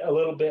 We went a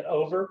little bit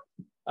over.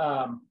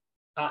 I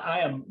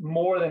am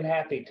more than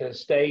happy to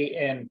stay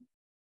and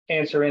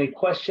answer any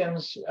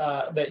questions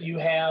that you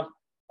have.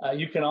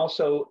 You can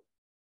also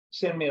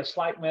send me a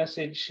Slack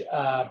message.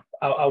 I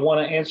want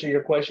to answer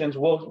your questions.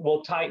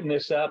 We'll tighten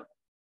this up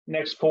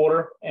next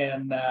quarter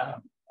and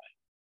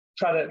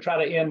try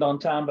to end on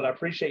time. But I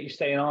appreciate you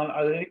staying on.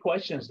 Are there any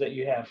questions that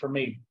you have for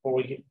me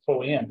before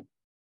we end?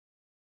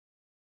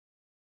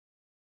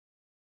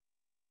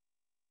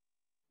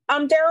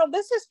 Daryl,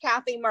 this is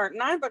Kathy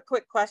Martin. I have a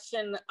quick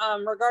question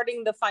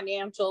regarding the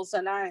financials,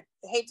 and I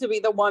hate to be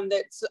the one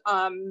that's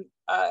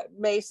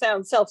may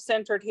sound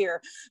self-centered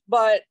here,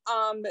 but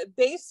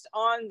based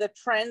on the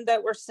trend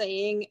that we're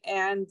seeing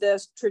and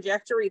this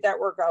trajectory that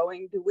we're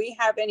going, do we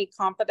have any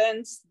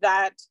confidence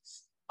that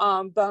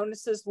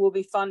bonuses will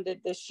be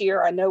funded this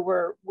year? I know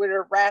we're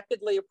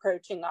rapidly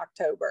approaching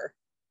October.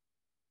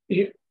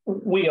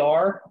 We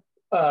are.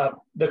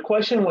 The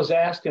question was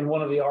asked in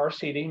one of the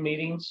RCD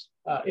meetings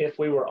if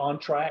we were on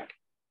track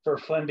for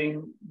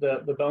funding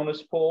the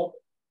bonus pool,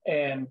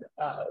 and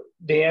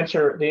the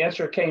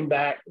answer came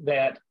back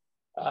that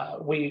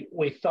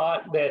we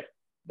thought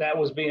that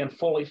was being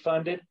fully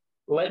funded.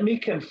 Let me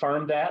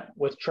confirm that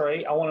with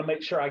Trey. I want to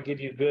make sure I give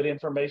you good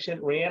information.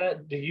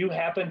 Rihanna, do you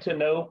happen to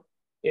know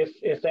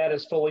if that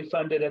is fully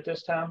funded at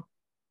this time?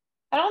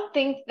 I don't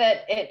think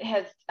that it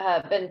has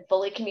been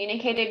fully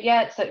communicated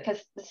yet. So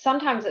because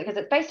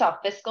it's based off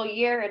fiscal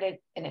year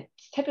and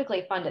it's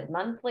typically funded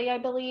monthly, I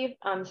believe.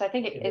 So I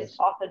think it is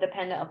also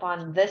dependent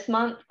upon this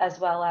month as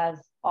well as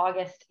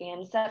August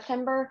and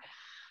September.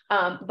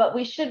 But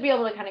we should be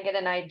able to kind of get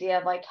an idea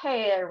of like,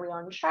 hey, are we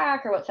on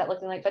track or what's that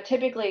looking like? But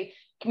typically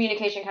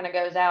communication kind of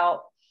goes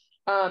out.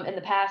 In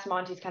the past,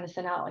 Monty's kind of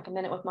sent out like a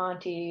minute with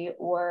Monty,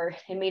 or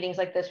in meetings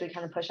like this, we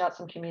kind of push out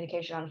some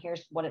communication on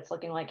here's what it's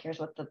looking like, here's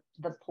what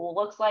the pool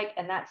looks like,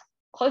 and that's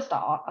close to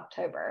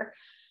October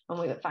when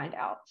we would find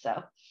out.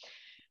 So,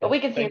 but we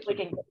can see if we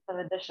can get some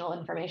additional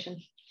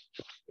information.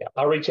 Yeah,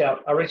 I'll reach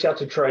out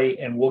to Trey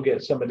and we'll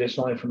get some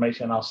additional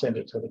information. I'll send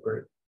it to the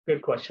group.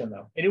 Good question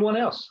though. Anyone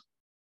else?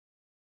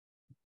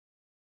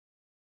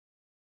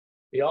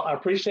 Y'all, I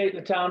appreciate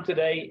the time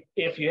today.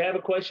 If you have a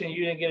question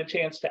you didn't get a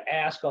chance to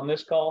ask on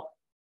this call,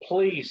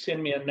 please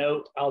send me a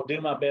note. I'll do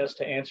my best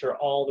to answer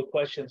all the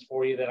questions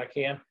for you that I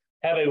can.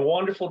 Have a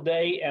wonderful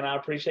day, and I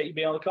appreciate you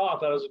being on the call. I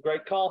thought it was a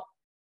great call.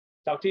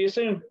 Talk to you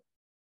soon.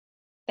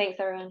 Thanks,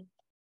 everyone.